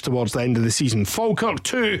charge towards the end of the season. Falkirk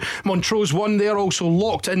 2, Montrose 1. They're also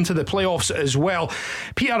locked into the playoffs as well.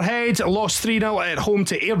 Peterhead lost 3-0 at home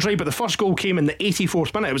to Airdrie, but the first goal came in the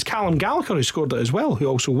 84th minute. It was Callum Gallagher who scored it as well, who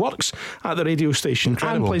also works at the radio station.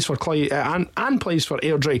 Incredible. And plays for Clyde, and plays for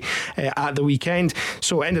Airdrie at the weekend.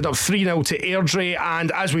 So it ended up 3-0 to Airdrie,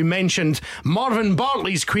 and as we mentioned, Marvin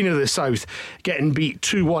Bartley's Queen of the South getting beat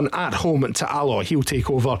 2-1 at home to Alloy. He'll take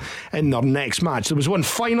over in their next match. There was one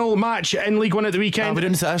final match in League One at the weekend.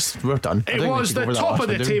 We're done. It was the top of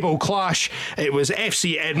the table clash. It was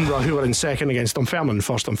FC Edinburgh who were in second against Dunfermline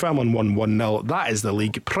first. Dunfermline won 1-0. That is the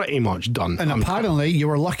league pretty much done. And apparently you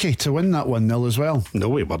were lucky to win that 1-0 as well. No,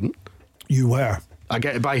 we weren't. You were. I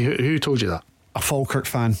get it by who told you that? A Falkirk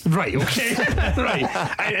fan. Right, okay. Right.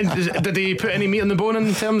 And did he put any meat on the bone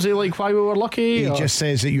in terms of like why we were lucky? He just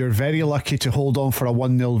says that you're very lucky to hold on for a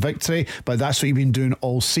 1-0 victory, but that's what you've been doing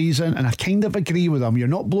all season, and I kind of agree with him. You're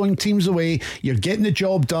not blowing teams away, you're getting the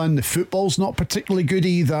job done. The football's not particularly good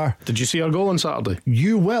either. Did you see our goal on Saturday?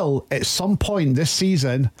 You will at some point this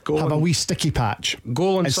season have a wee sticky patch.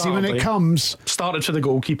 Goal on and Saturday. See when it comes. Started for the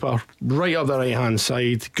goalkeeper, right up the right hand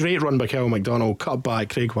side. Great run by Kyle McDonald, cut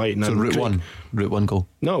back Craig White. So Route one goal.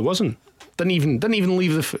 No, it wasn't. Didn't even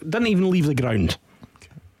leave the ground.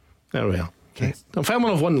 Okay. There we are. Okay.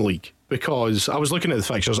 Dunfermline have won the league because I was looking at the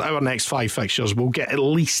fixtures. Our next 5 fixtures will get at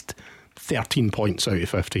least 13 points out of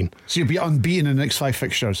 15. So you'll be unbeaten in the next 5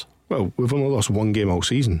 fixtures. Well, we've only lost 1 game all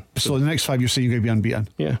season. So the next 5 you're saying you're going to be unbeaten.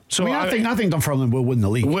 Yeah. So I think Dunfermline will win the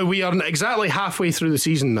league. We are exactly halfway through the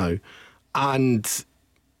season now, and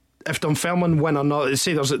if Dunfermline win another,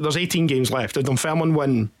 say there's 18 games left. If Dunfermline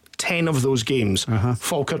win 10 of those games,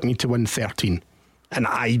 Falkirk need to win 13, and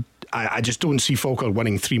I just don't see Falkirk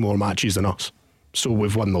winning 3 more matches than us. So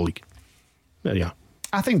we've won the league. There you are.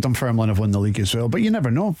 I think Dunfermline have won the league as well, but you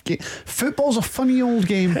never know. Football's a funny old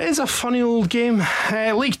game. It is a funny old game.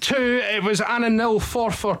 League 2, it was Annan 0,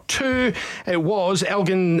 Forfar 2. It was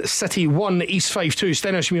Elgin City 1, East Fife 2,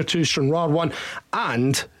 Stenhousemuir 2, Stranraer 1.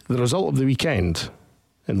 And the result of the weekend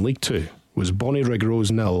in League 2 was Bonnyrigg Rose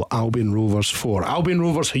 0, Albion Rovers 4. Albion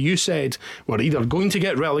Rovers, who you said were either going to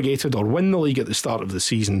get relegated or win the league at the start of the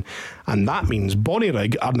season, and that means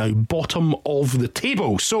Bonnyrigg are now bottom of the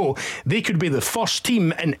table, so they could be the first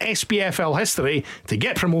team in SPFL history to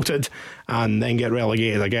get promoted and then get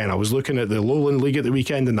relegated again. I was looking at the Lowland League at the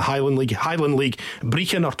weekend and the Highland League.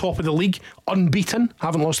 Brechin are top of the league, unbeaten,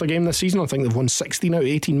 haven't lost a game this season. I think they've won 16 out of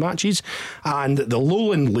 18 matches. And the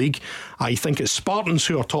Lowland League, I think it's Spartans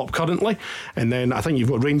who are top currently, and then I think you've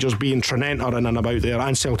got Rangers B and Trinent are in and about there,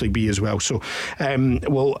 and Celtic B as well. So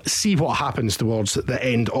we'll see what happens towards the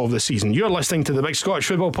end of the season. You're listening to the Big Scottish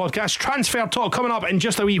Football Podcast. Transfer talk coming up in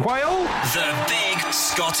just a wee while. The Big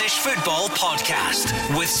Scottish Football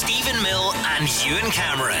Podcast with Stephen Mill and Ewan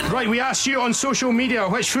Cameron. Right, we asked you on social media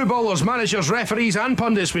which footballers, managers, referees and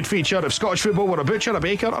pundits would feature if Scottish football were a butcher, a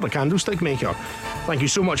baker or a candlestick maker. Thank you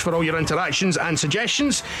so much for all your interactions and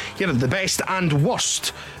suggestions. Here are the best and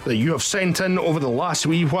worst that you have sent in over the last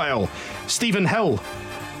wee while. Stephen Hill,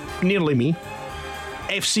 nearly me.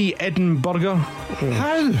 FC Edinburgh.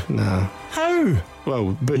 How? Nah. How?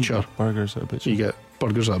 Well, butcher. Burgers at a butcher. You get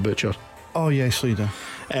burgers at a butcher. Oh yes, leader.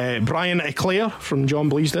 Brian Eclair from John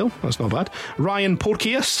Bleasdale, that's not bad. Ryan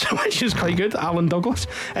Porteous, which is quite good. Alan Douglas.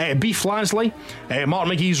 Beef Lasley. Mark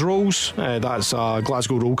McGee's Rolls, that's a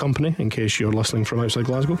Glasgow roll company, in case you're listening from outside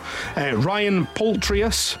Glasgow. Ryan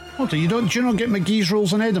Poultrius. Do you not get McGee's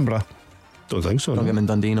Rolls in Edinburgh? Don't think so. Don't get them in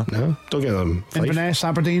Dundee, no. No, don't get them. Inverness,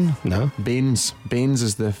 Aberdeen. No. Baines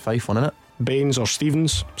is the Fife one, isn't it? Baines or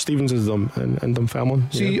Stevens. Stevens is them in Dunfermline.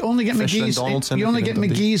 So you only get Fisher and McGee's. Donaldson You only if get you're in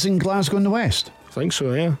Dundee. McGee's in Glasgow in the West. I think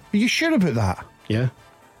so, yeah. Are you sure about that? Yeah.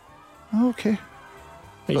 Okay.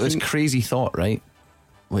 Got this crazy thought, right?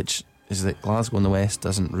 Which is that Glasgow in the West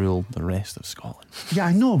doesn't rule the rest of Scotland. Yeah,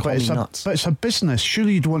 I know, Call but me nuts. it's a business.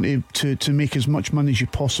 Surely you'd want to make as much money as you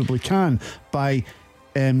possibly can by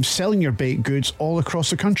selling your baked goods all across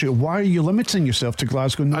the country. Why are you limiting yourself to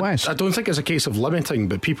Glasgow in the West? I don't think it's a case of limiting,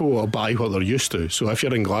 but people will buy what they're used to. So if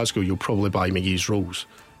you're in Glasgow, you'll probably buy McGee's Rolls.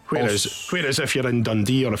 Whereas if you're in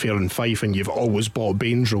Dundee or if you're in Fife and you've always bought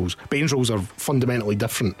Baines Rolls are fundamentally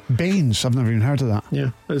different. Baines, I've never even heard of that. Yeah,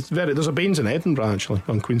 there's a Baines in Edinburgh actually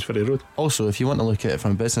on Queensferry Road. Also, if you want to look at it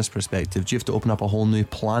from a business perspective, do you have to open up a whole new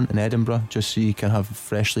plant in Edinburgh just so you can have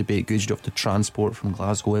freshly baked goods you have to transport from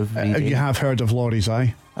Glasgow every day? You have heard of lorries,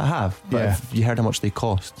 aye? I have, but Yeah. have you heard how much they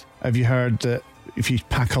cost? Have you heard that if you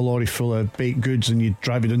pack a lorry full of baked goods and you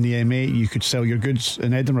drive it on the M8, you could sell your goods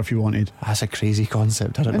in Edinburgh if you wanted? That's a crazy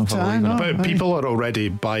concept. I don't know if I I believe in know. it. But people are already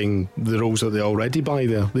buying the rolls that they already buy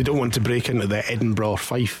there. They don't want to break into the Edinburgh,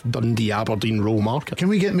 Fife, Dundee, Aberdeen roll market. Can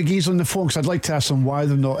we get McGee's on the phone? Because I'd like to ask them why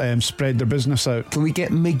they've not spread their business out. Can we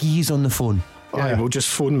get McGee's on the phone? Aye, we'll just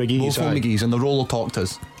phone McGee's. We'll phone McGee's and the roll will talk to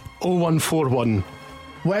us. 0141.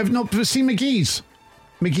 Whatever, no, but see McGee's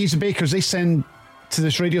the bakers, they send to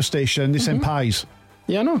this radio station, they send pies.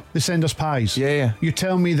 Yeah, I know. They send us pies. Yeah. You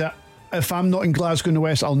tell me that if I'm not in Glasgow in the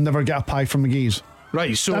West, I'll never get a pie from McGee's.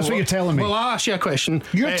 Right, so That's what you're telling me. Well, I'll ask you a question.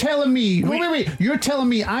 You're telling me wait. You're telling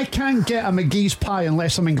me I can't get a McGee's pie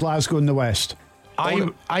unless I'm in Glasgow in the West.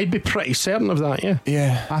 I'd be pretty certain of that, yeah.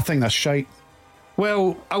 Yeah. I think that's shite.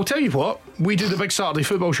 Well, I'll tell you what. We do the big Saturday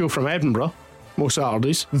football show from Edinburgh most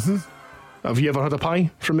Saturdays. Mm-hmm. Have you ever had a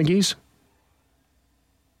pie from McGee's?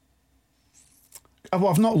 Well,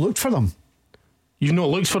 I've not looked for them. You've not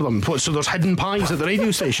looked for them. What, so there's hidden pies at the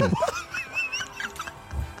radio station?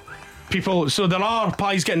 So there are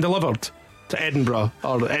pies getting delivered to Edinburgh,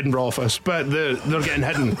 or the Edinburgh office, but they're getting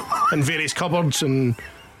hidden in various cupboards and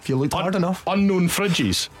If you looked hard enough. unknown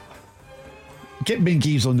fridges. Get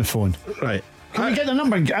McGee's on the phone. Right. Can we get the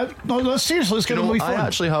number? No, seriously, let's get him on the I phone.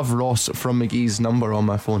 actually have Ross from McGee's number on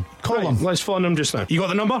my phone. Call Right, him. let's phone him just now. You got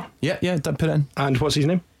the number? Yeah, put it in. And what's his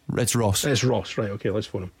name? It's Ross. It's Ross. Right, okay, let's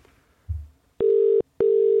phone him.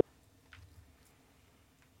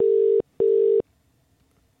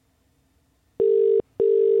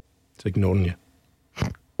 It's ignoring you.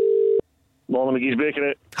 Morning, McGee's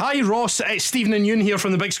Bakery. Hi, Ross. It's Stephen and Ewan here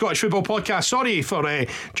from the Big Scottish Football Podcast. Sorry for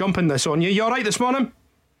jumping this on you. You all right this morning?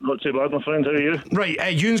 Not too bad, my friend. How are you?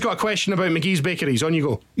 Right, Ewan's got a question about McGee's Bakeries. On you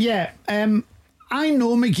go. Yeah, I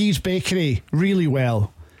know McGee's Bakery really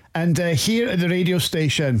well. And here at the radio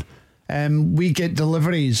station, we get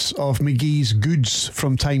deliveries of McGee's goods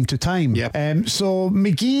from time to time. Yep. So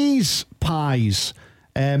McGee's pies,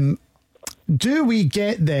 do we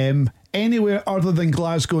get them anywhere other than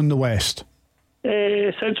Glasgow in the West?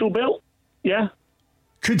 Central Belt, yeah.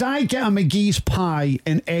 Could I get a McGee's pie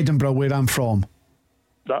in Edinburgh, where I'm from?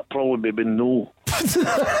 That probably been no.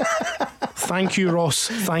 Thank you, Ross.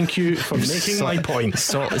 Thank you for making my point.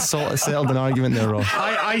 Sort of settled an argument there, Ross.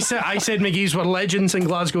 I said McGee's were legends in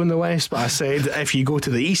Glasgow in the West, but I said if you go to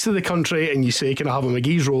the east of the country and you say, can I have a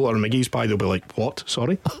McGee's roll or a McGee's pie, they'll be like, what?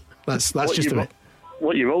 Sorry? That's just a bit.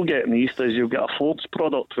 What you will get in the East is you'll get a Ford's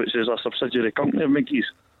product, which is a subsidiary company of McGee's.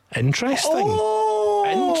 Interesting. Oh,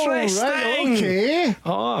 Interesting. Right, okay.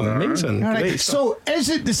 Oh, amazing. All right. Great stuff. So, is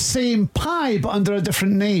it the same pie but under a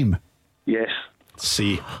different name? Yes.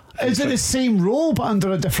 See. Is it the same roll but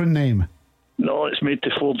under a different name? No, it's made to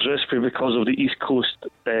Ford's recipe because of the East Coast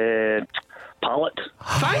palate.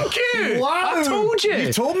 Thank you. Wow. I told you.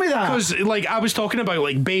 You told me that. Because I was talking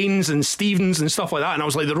about Baines and Stevens and stuff like that, and I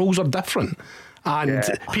was like, the rolls are different. And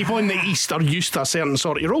people in the East are used to a certain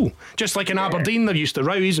sort of roll. Just like in Aberdeen, they're used to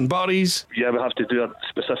rowies and burries. Yeah, we have to do a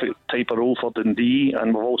specific type of roll for Dundee,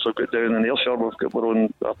 and we've also got down in Ayrshire, we've got our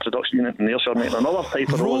own production unit in Ayrshire making another type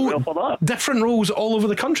of roll as well for that. Different rolls all over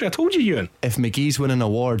the country. I told you, Ewan. If McGee's win an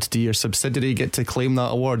award, do your subsidiary get to claim that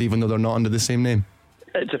award even though they're not under the same name?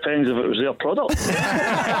 It depends if it was their product.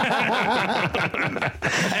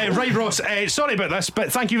 Right, Ross, sorry about this,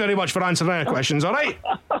 but thank you very much for answering our questions, all right?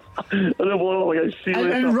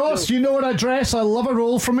 And Ross, you know our address. I love a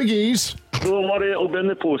roll from McGee's. Don't worry, it'll be in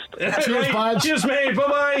the post. Cheers, bud. Cheers, mate.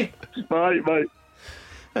 Bye-bye. Bye.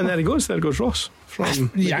 And there he goes. There goes Ross.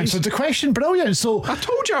 You answered the question. Brilliant. So I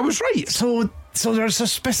told you I was right. So there's a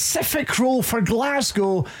specific roll for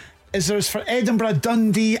Glasgow. Is there's for Edinburgh,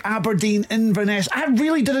 Dundee, Aberdeen, Inverness. I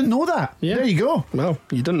really didn't know that. Yeah. There you go. Well,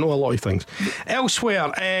 you didn't know a lot of things. Elsewhere,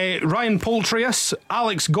 Ryan Poultrius,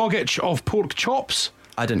 Alex Gogic of Pork Chops.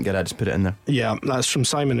 I didn't get it, I just put it in there. Yeah, that's from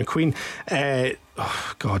Simon and Queen. Lionel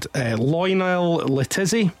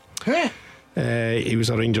Letizzi. He was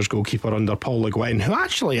a Rangers goalkeeper under Paul Le Guen, who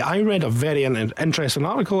actually, I read a very interesting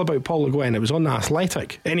article about Paul Le Guen. It was on The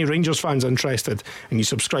Athletic. Any Rangers fans interested and you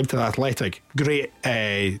subscribe to The Athletic, great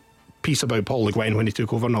piece about Paul Le Guen when he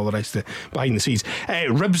took over and all the rest of it behind the scenes.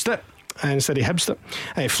 Ribbsed it instead he hibsed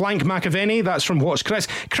it. Flank McAvenny, that's from Watch Chris.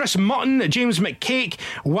 Chris Mutton, James McCake,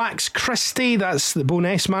 Wax Christie, that's the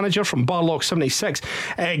Bo'ness manager from Barlock 76.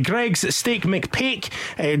 Greg's Steak McPake,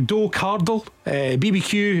 Doe Cardle,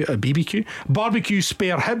 BBQ, Barbecue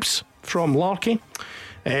Spare Hibs from Larky.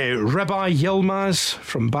 Ribeye Yilmaz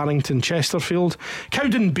from Barrington Chesterfield.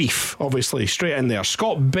 Cowden Beef, obviously, straight in there.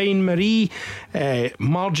 Scott Bain Marie,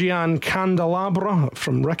 Margian Candelabra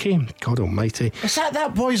from Ricky. God almighty. Is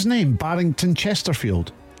that boy's name? Barrington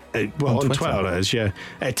Chesterfield? Well, on Twitter it is, yeah.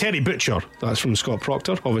 Terry Butcher, that's from Scott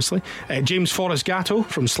Proctor, obviously. James Forrest Gatto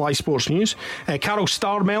from Sly Sports News. Carol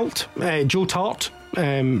Starmelt, Joe Tart.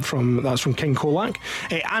 That's from King Kolak.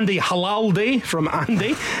 Andy Halal Day from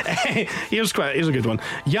Andy. Here's a good one.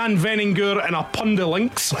 Jan Veninger and a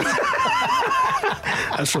Pundelinks.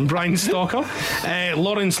 That's from Brian Stalker.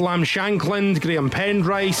 Lawrence Lamb Shankland, Graham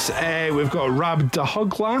Penrice. We've got Rab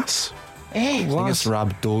Dahuglas. I think it's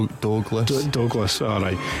Rab Douglas. Douglas, all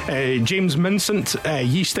right. James Mincent,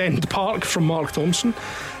 Yeast End Park from Mark Thompson.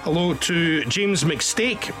 Hello to James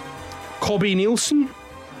McStake, Cobby Nielsen,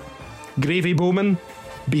 Gravy Bowman,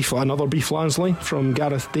 Another beef Lansley from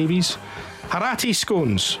Gareth Davies. Hatate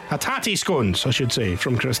scones, I should say,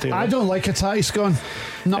 from Chris Taylor. I don't like a tatty scone.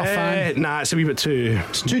 Not a fan. Nah, it's a wee bit too...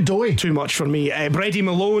 It's too doughy. Too much for me. Brady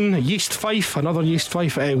Malone, Yeast Fife, another Yeast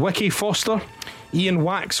Fife. Wiki Foster, Ian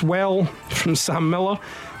Waxwell from Sam Miller,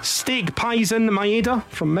 Steak Pies in Maeda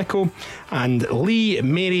from Miko, and Lee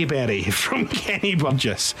Maryberry from Kenny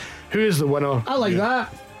Burgess. Who is the winner? I like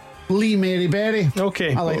that. Lee Maryberry.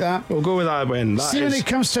 Okay. I like that. We'll go with that when. See, when it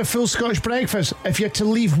comes to a full Scottish breakfast, if you had to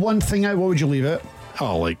leave one thing out, what would you leave it?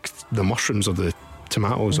 Oh, like the mushrooms or the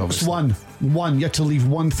tomatoes, obviously. One. You had to leave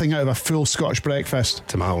one thing out of a full Scottish breakfast.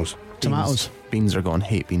 Tomatoes. Beans are gone.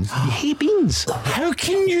 Hate beans. You hate beans? How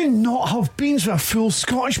can you not have beans with a full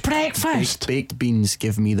Scottish breakfast? Baked beans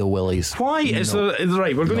give me the willies. Why is there...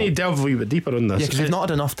 Right, we're going to delve a wee bit deeper on this. Yeah, because we've not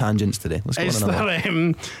had enough tangents today. Let's go on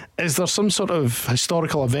another. Is there some sort of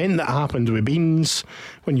historical event that happened with beans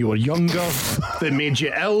when you were younger that made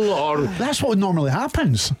you ill, or... That's what normally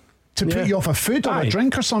happens. To put you off a food or a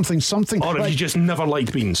drink or something. Or have you just never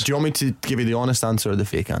liked beans? Do you want me to give you the honest answer or the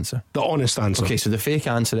fake answer? The honest answer. Okay, so the fake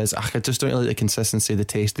answer is I just don't like the consistency, the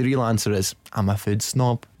taste. The real answer is I'm a food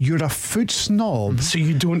snob. You're a food snob? So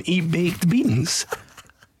you don't eat baked beans?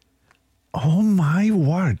 Oh my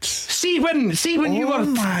words. See when you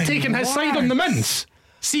were taking his side on the mince?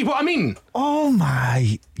 See what I mean? Oh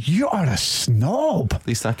my, you are a snob. At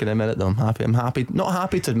least I can admit it though. I'm happy. Not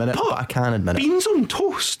happy to admit it, but I can admit it. Beans on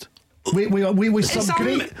toast. With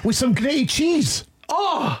some grated cheese.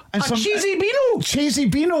 Oh, and some cheesy beano. Cheesy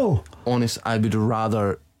beano. Honest, I would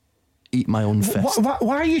rather eat my own fist.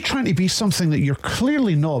 Why are you trying to be something that you're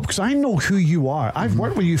clearly not? Because I know who you are. I've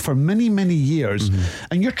worked with you for many, many years,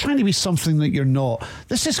 and you're trying to be something that you're not.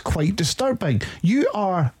 This is quite disturbing. You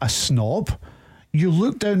are a snob. You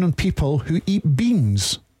look down on people who eat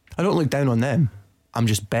beans. I don't look down on them. I'm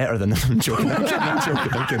just better than them. I'm joking.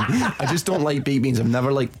 I just don't like baked beans. I've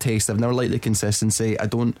never liked the taste. I've never liked the consistency. I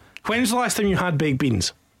don't. When's the last time you had baked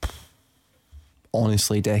beans?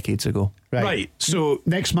 Honestly, decades ago. Right. So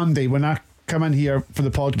next Monday when I come in here for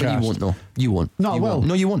the podcast. But you won't know. You won't. No, you I will. Won't.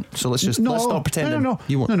 No, you won't. So let's stop pretending. No.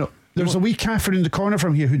 You won't. No. There's a wee cafe in the corner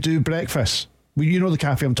from here who do breakfast. You know the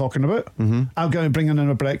cafe I'm talking about. I'll go and bring in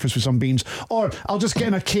a breakfast with some beans, or I'll just get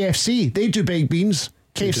in a KFC. They do baked beans.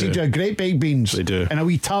 KFC do a great baked beans. They do. In a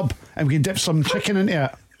wee tub, and we can dip some chicken into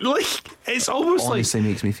it. Like, it's almost honestly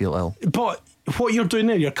makes me feel ill. But what you're doing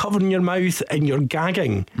there, you're covering your mouth and you're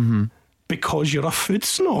gagging because you're a food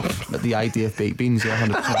snob. But the idea of baked beans,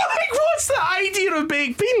 100%. What's the idea of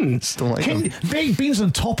baked beans? Don't like them. Baked beans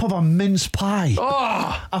on top of a mince pie.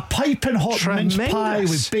 Oh, a piping hot mince pie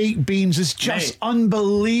with baked beans is just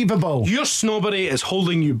unbelievable. Your snobbery is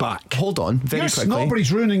holding you back. Hold on, very quickly. Your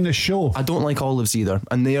snobbery's ruining this show. I don't like olives either,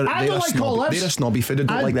 and I don't like olives. They're a snobby food. I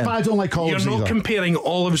don't like them. But I don't like olives. You're not comparing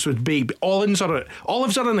olives with baked. Olives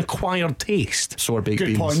are an acquired taste. So are baked Good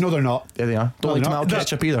beans. point. No, they're not. There they are. Don't like tomato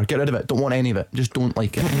ketchup either. Get rid of it. Don't want any of it. Just don't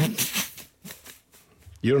like it.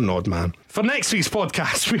 You're an odd man. For next week's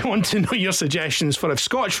podcast, we want to know your suggestions for if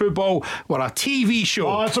Scottish football were a TV show.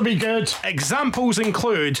 Oh, that'll be good. Examples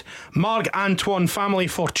include Marc Antoine Family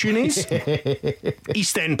Fortunes,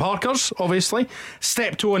 East End Parkers, obviously,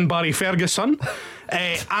 Steptoe and Barry Ferguson,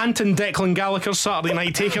 Ant and Declan Gallagher's Saturday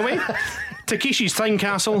Night Takeaway, Takeshi's Time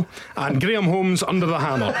Castle, and Graham Holmes Under the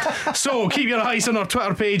Hammer. So keep your eyes on our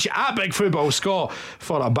Twitter page at Big Football Scott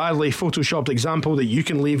for a badly photoshopped example that you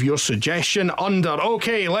can leave your suggestion under.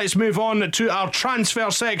 Okay, let's move on to our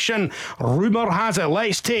transfer section. Rumour has it,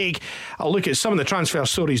 let's take a look at some of the transfer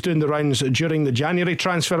stories doing the rounds during the January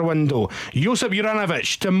transfer window. Josip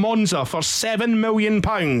Juranovic to Monza for £7 million.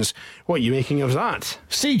 What are you making of that?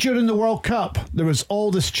 See, during the World Cup, there was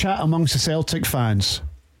all this chat amongst the Celtic fans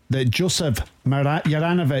that Josip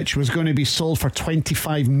Juranovic was going to be sold for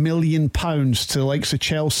 £25 million to the likes of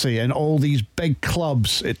Chelsea and all these big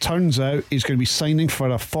clubs. It turns out he's going to be signing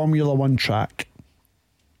for a Formula One track.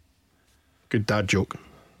 Good dad joke.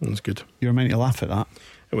 That's good. You were meant to laugh at that.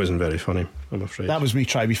 It wasn't very funny, I'm afraid. That was me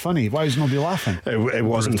trying to be funny. Why was nobody laughing? It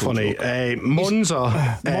wasn't funny.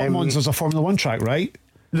 Monza. Monza's a Formula One track, right?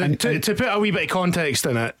 To put a wee bit of context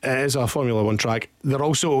in it, it is a Formula One track. They're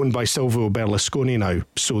also owned by Silvio Berlusconi now,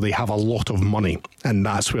 so they have a lot of money, and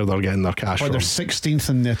that's where they're getting their cash from. They're 16th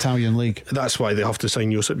in the Italian league. That's why they have to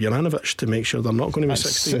sign Josip Juranovic to make sure they're not going to be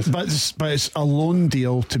 16th. But it's a loan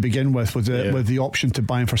deal to begin with the option to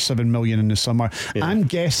buy him for $7 million in the summer. Yeah. I'm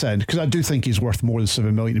guessing, because I do think he's worth more than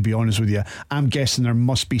 $7 million, to be honest with you, I'm guessing there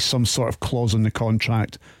must be some sort of clause in the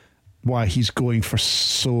contract why he's going for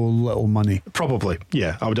so little money. Probably,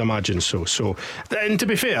 yeah, I would imagine so. So, and to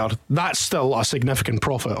be fair, that's still a significant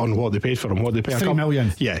profit on what they paid for him. What they pay, $3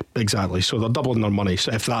 million. Yeah, exactly. So they're doubling their money.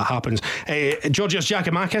 So if that happens, Georgios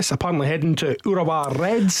Giakoumakis apparently heading to Urawa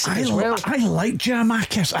Reds as well. I like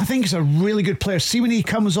Giakoumakis. I think he's a really good player. See, when he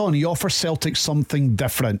comes on, he offers Celtic something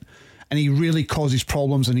different. And he really causes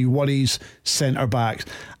problems and he worries centre backs.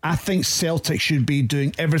 I think Celtic should be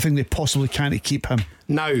doing everything they possibly can to keep him.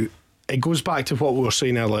 Now, it goes back to what we were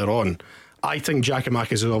saying earlier on. I think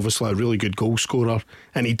Giakoumakis is obviously a really good goal scorer,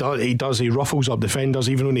 and he ruffles up defenders.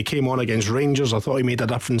 Even when he came on against Rangers, I thought he made a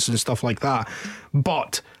difference and stuff like that.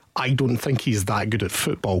 But I don't think he's that good at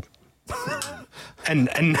football. And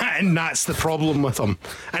that's the problem with him.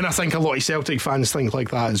 And I think a lot of Celtic fans think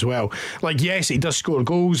like that as well. Like, yes, he does score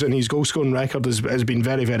goals and his goal scoring record has been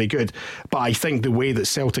very, very good, but I think the way that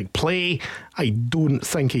Celtic play, I don't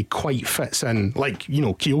think he quite fits in. Like, you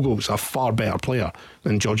know, Kyogo's a far better player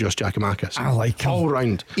than Georgios Giakoumakis. I like him all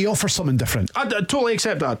round. He offers something different. I totally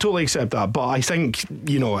accept that. But I think,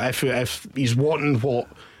 you know, if he's wanting what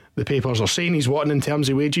the papers are saying he's wanting in terms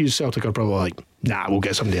of wages, Celtic are probably like, nah, we'll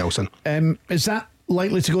get somebody else in. Is that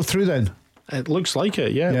likely to go through then? It looks like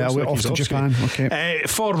it, yeah. Yeah, we're like off to Japan. Okay.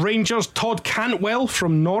 For Rangers, Todd Cantwell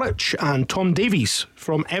from Norwich and Tom Davies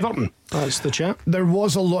from Everton. That's the chat. There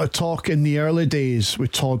was a lot of talk in the early days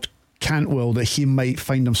with Todd Cantwell that he might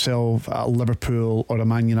find himself at Liverpool or a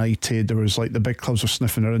Man United. There was like the big clubs were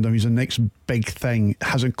sniffing around him. He's the next big thing. It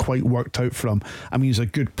hasn't quite worked out for him. I mean, he's a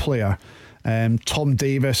good player. Tom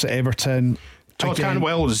Davies at Everton. Todd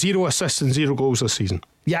Cantwell, 0 assists and 0 goals this season.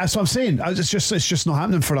 Yeah, that's what I'm saying. It's just not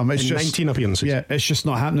happening for him. It's just 19 appearances. Yeah, it's just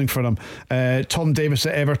not happening for him. Tom Davies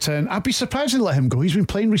at Everton. I'd be surprised to let him go. He's been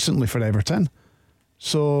playing recently for Everton.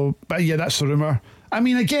 So, but yeah, that's the rumour. I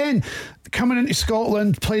mean, again, coming into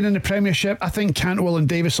Scotland, playing in the Premiership, I think Cantwell and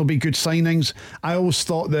Davies will be good signings. I always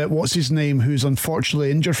thought that, what's his name, who's unfortunately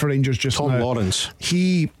injured for Rangers just now, Tom Lawrence.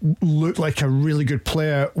 He looked like a really good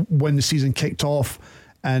player when the season kicked off,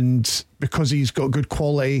 and because he's got good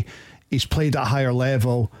quality, he's played at a higher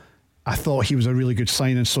level. I thought he was a really good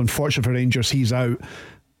signing. So unfortunately for Rangers, he's out.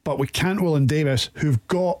 But with Cantwell and Davies, who've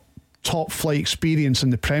got top flight experience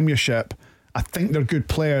in the Premiership, I think they're good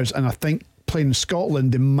players, and I think playing in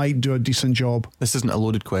Scotland, they might do a decent job. This isn't a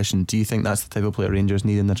loaded question. Do you think that's the type of player Rangers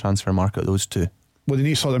need in the transfer market, those two? Well, they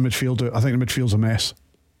need to sort their midfield out. I think the midfield's a mess.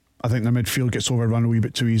 I think the midfield gets overrun a wee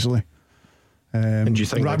bit too easily. And do you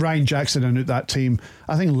think Ryan Jackson in that team?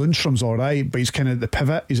 I think Lundstrom's all right, but he's kind of the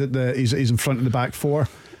pivot. He's in front of the back four.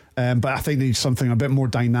 But I think they need something a bit more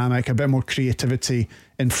dynamic, a bit more creativity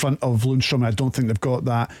in front of Lundstrom. I don't think they've got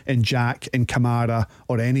that in Jack, in Kamara,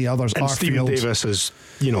 or any others. And Stephen Davis is,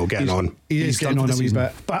 getting on. He's getting on a wee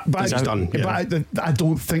bit. But he's done. Yeah. But I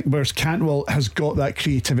don't think, whereas Cantwell has got that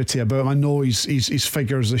creativity about him. I know his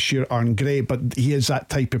figures this year aren't great, but he is that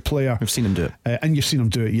type of player. We've seen him do it. And you've seen him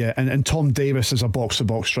do it, yeah. And Tom Davies is a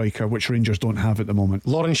box-to-box striker, which Rangers don't have at the moment.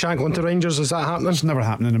 Lawrence Shankland to Rangers, is that happening? It's never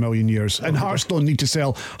happened in a million years. And Hearts don't need to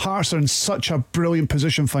sell. Hearts are in such a brilliant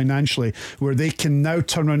position financially where they can now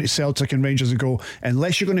turn around to Celtic and Rangers and go,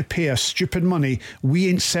 unless you're going to pay us stupid money, we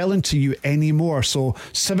ain't selling to you anymore. So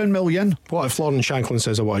 $7 million. What if Lawrence Shankland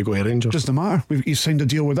says I want to go to Rangers? Doesn't matter. He's signed a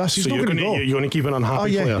deal with us. He's so not going to go. You're going to keep an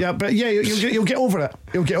unhappy player. Yeah, but you'll get over it.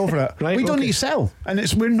 You'll get over it. Right, we don't need to sell, and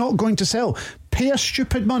we're not going to sell. Pay us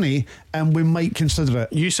stupid money and we might consider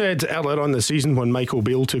it. You said earlier on the season when Michael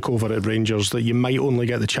Beale took over at Rangers that you might only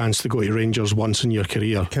get the chance to go to Rangers once in your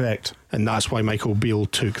career. Correct. And that's why Michael Beale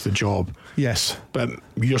took the job. Yes. But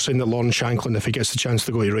you're saying that Lawrence Shankland, if he gets the chance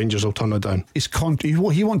to go to Rangers, will turn it down?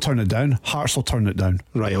 He won't turn it down. Hearts will turn it down.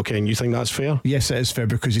 Right, okay. And you think that's fair? Yes, it is fair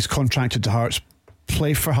because he's contracted to Hearts.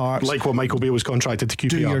 Play for Hearts. Like what Michael Beale was contracted to QPR.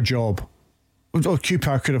 Do your job. Well,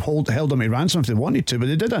 QPR could have held him at ransom if they wanted to, but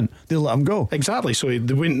they didn't. They let him go. Exactly. So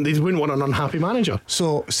they wouldn't want an unhappy manager.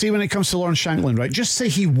 So, see, when it comes to Lawrence Shankland, right, just say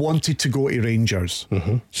he wanted to go to Rangers.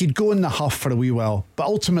 Mm-hmm. He'd go in the huff for a wee while, but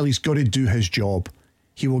ultimately he's got to do his job.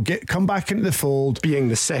 He will come back into the fold. Being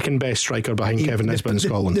the second best striker behind Kevin Nisbet in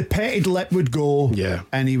Scotland. The petted lip would go,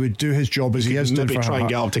 and he would do his job as he has done for maybe try and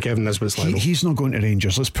get up to Kevin Nisbet's level. He's not going to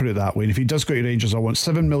Rangers, let's put it that way. And if he does go to Rangers, I want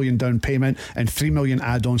 $7 million down payment and $3 million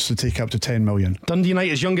add-ons to take up to $10 million. Dundee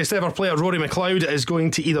United's youngest ever player, Rory McLeod, is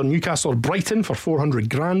going to either Newcastle or Brighton for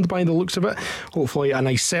 $400,000 by the looks of it. Hopefully a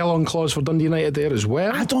nice sell-on clause for Dundee United there as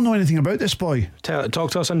well. I don't know anything about this boy.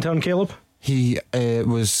 Talk to us, intern Caleb. He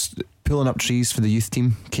was pulling up trees for the youth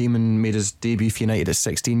team, came and made his debut for United at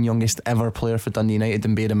 16, youngest ever player for Dundee United,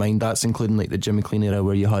 and bear in mind that's including like the Jimmy McLean era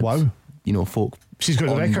where you had folk He's got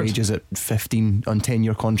the on record. wages at 15 on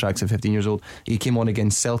 10-year contracts at 15 years old. He came on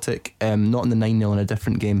against Celtic, not in the 9-0 in a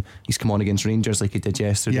different game. He's come on against Rangers like he did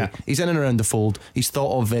yesterday. Yeah. He's in and around the fold. He's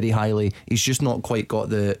thought of very highly. He's just not quite got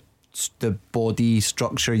the body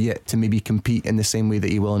structure yet to maybe compete in the same way that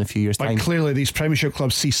he will in a few years' time. But clearly these Premiership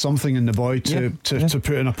clubs see something in the boy to put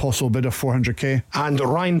in a possible bid of 400k. And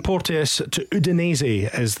Ryan Porteous to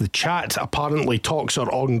Udinese is the chat. Apparently talks are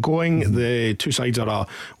ongoing. The two sides are a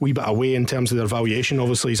wee bit away in terms of their valuation.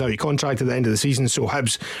 Obviously he's out of contract at the end of the season, so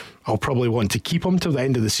Hibs I'll probably want to keep him till the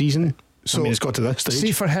end of the season. So I mean, it's got to this stage.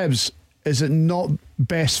 See, for Hibs, is it not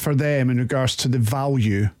best for them in regards to the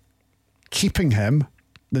value keeping him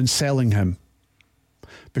than selling him?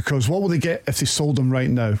 Because what will they get if they sold him right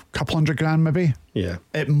now? A couple $100,000 maybe? Yeah.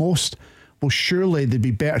 At most. Well, surely they'd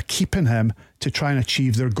be better keeping him to try and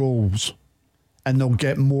achieve their goals. And they'll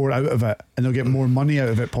get more out of it. And they'll get more money out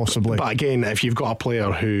of it possibly. But again, if you've got a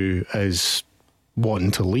player who is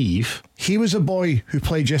wanting to leave. He was a boy who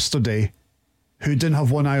played yesterday who didn't have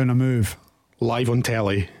one eye on a move. Live on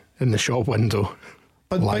telly in the shop window.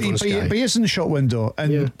 But he is in the shop window,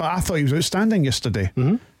 but I thought he was outstanding yesterday.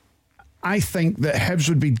 Mm-hmm. I think that Hibs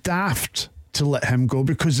would be daft to let him go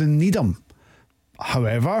because they need him.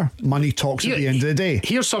 However, money talks at the end of the day.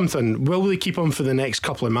 Here's something. Will they keep him for the next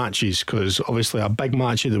couple of matches? Because obviously a big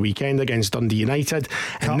match of the weekend against Dundee United,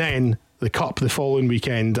 and then the Cup the following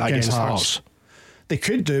weekend against Hearts. They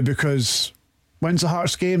could do, because when's the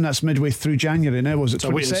Hearts game? That's midway through January now. Was it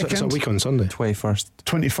 22nd? It's a week on Sunday. 21st,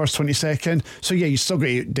 22nd. So yeah, you still got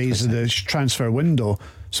 8 days of the transfer window.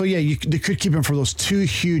 So yeah, they could keep him for those 2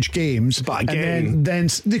 huge games. But again, and then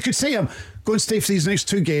they could say him, go and stay for these next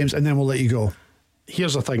 2 games, and then we'll let you go.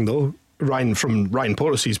 Here's the thing though, from Ryan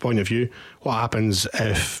Porteous' point of view, what happens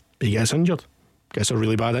if he gets injured? Gets a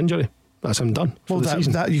really bad injury. That's him done for the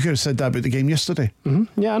season. You could have said that about the game yesterday.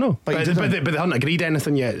 Mm-hmm. Yeah, I know. But they haven't agreed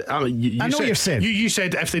anything yet. I know what you're saying. You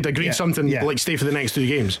said if they'd agreed something, like stay for the next 2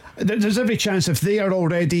 games. There's every chance, if they are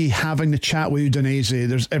already having the chat with Udinese,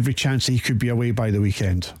 there's every chance he could be away by the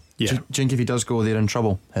weekend. Yeah. Do you think if he does go, they're in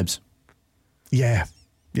trouble, Hibs? Yeah.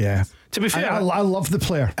 To be fair, I love the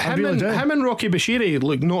player. Him and Rocky Bashiri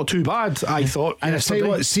look not too bad, I thought. And I tell you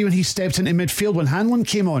what, see when he stepped into midfield, when Hanlon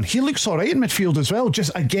came on, he looks all right in midfield as well.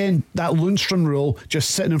 Just again, that Lundstrom role,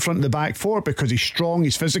 just sitting in front of the back four, because he's strong,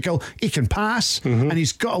 he's physical, he can pass, and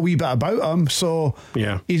he's got a wee bit about him. So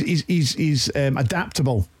he's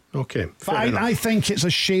adaptable. Okay, but I think it's a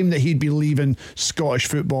shame that he'd be leaving Scottish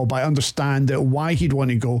football, but I understand that why he'd want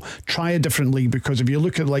to go try a different league, because if you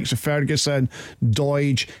look at the likes of Ferguson,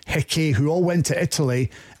 Doidge, Hickey, who all went to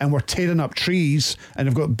Italy and were tearing up trees and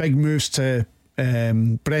have got big moves to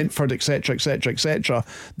Brentford, etc.,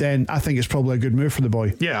 then I think it's probably a good move for the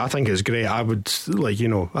boy. Yeah, I think it's great. I would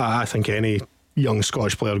I think any young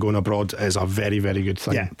Scottish player going abroad is a very, very good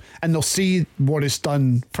thing. Yeah, and they'll see what it's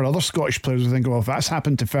done for other Scottish players. They think, well, if that's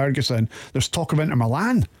happened to Ferguson, there's talk of Inter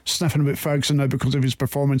Milan sniffing about Ferguson now because of his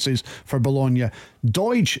performances for Bologna.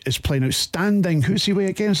 Doidge is playing outstanding. Who's he way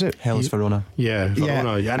against it? Hellas Verona. Yeah,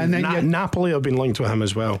 Verona. Yeah. And then Napoli have been linked with him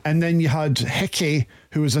as well. And then you had Hickey,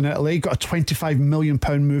 who was in Italy, got a £25 million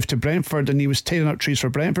move to Brentford, and he was tearing up trees for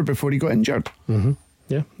Brentford before he got injured. Mm-hmm.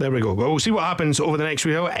 Yeah, there we go. Well, we'll see what happens over the next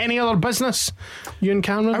week. Any other business, you and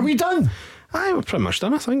Cameron? Are we done? Aye, we're pretty much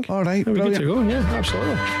done, I think. All right, we're good to go. Yeah,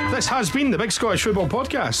 absolutely. This has been the Big Scottish Football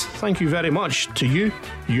Podcast. Thank you very much to you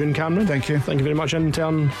and Cameron. Thank you. Thank you very much,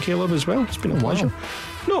 intern Caleb, as well. It's been a pleasure. Wow.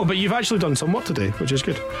 No, but you've actually done some work today, which is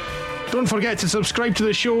good. Don't forget to subscribe to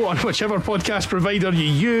the show on whichever podcast provider you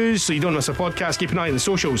use so you don't miss a podcast. Keep an eye on the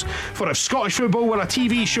socials for If Scottish Football Were a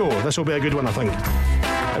TV Show. This will be a good one, I think.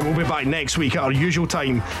 And we'll be back next week at our usual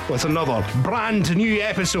time with another brand new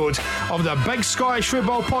episode of the Big Scottish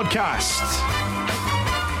Football Podcast.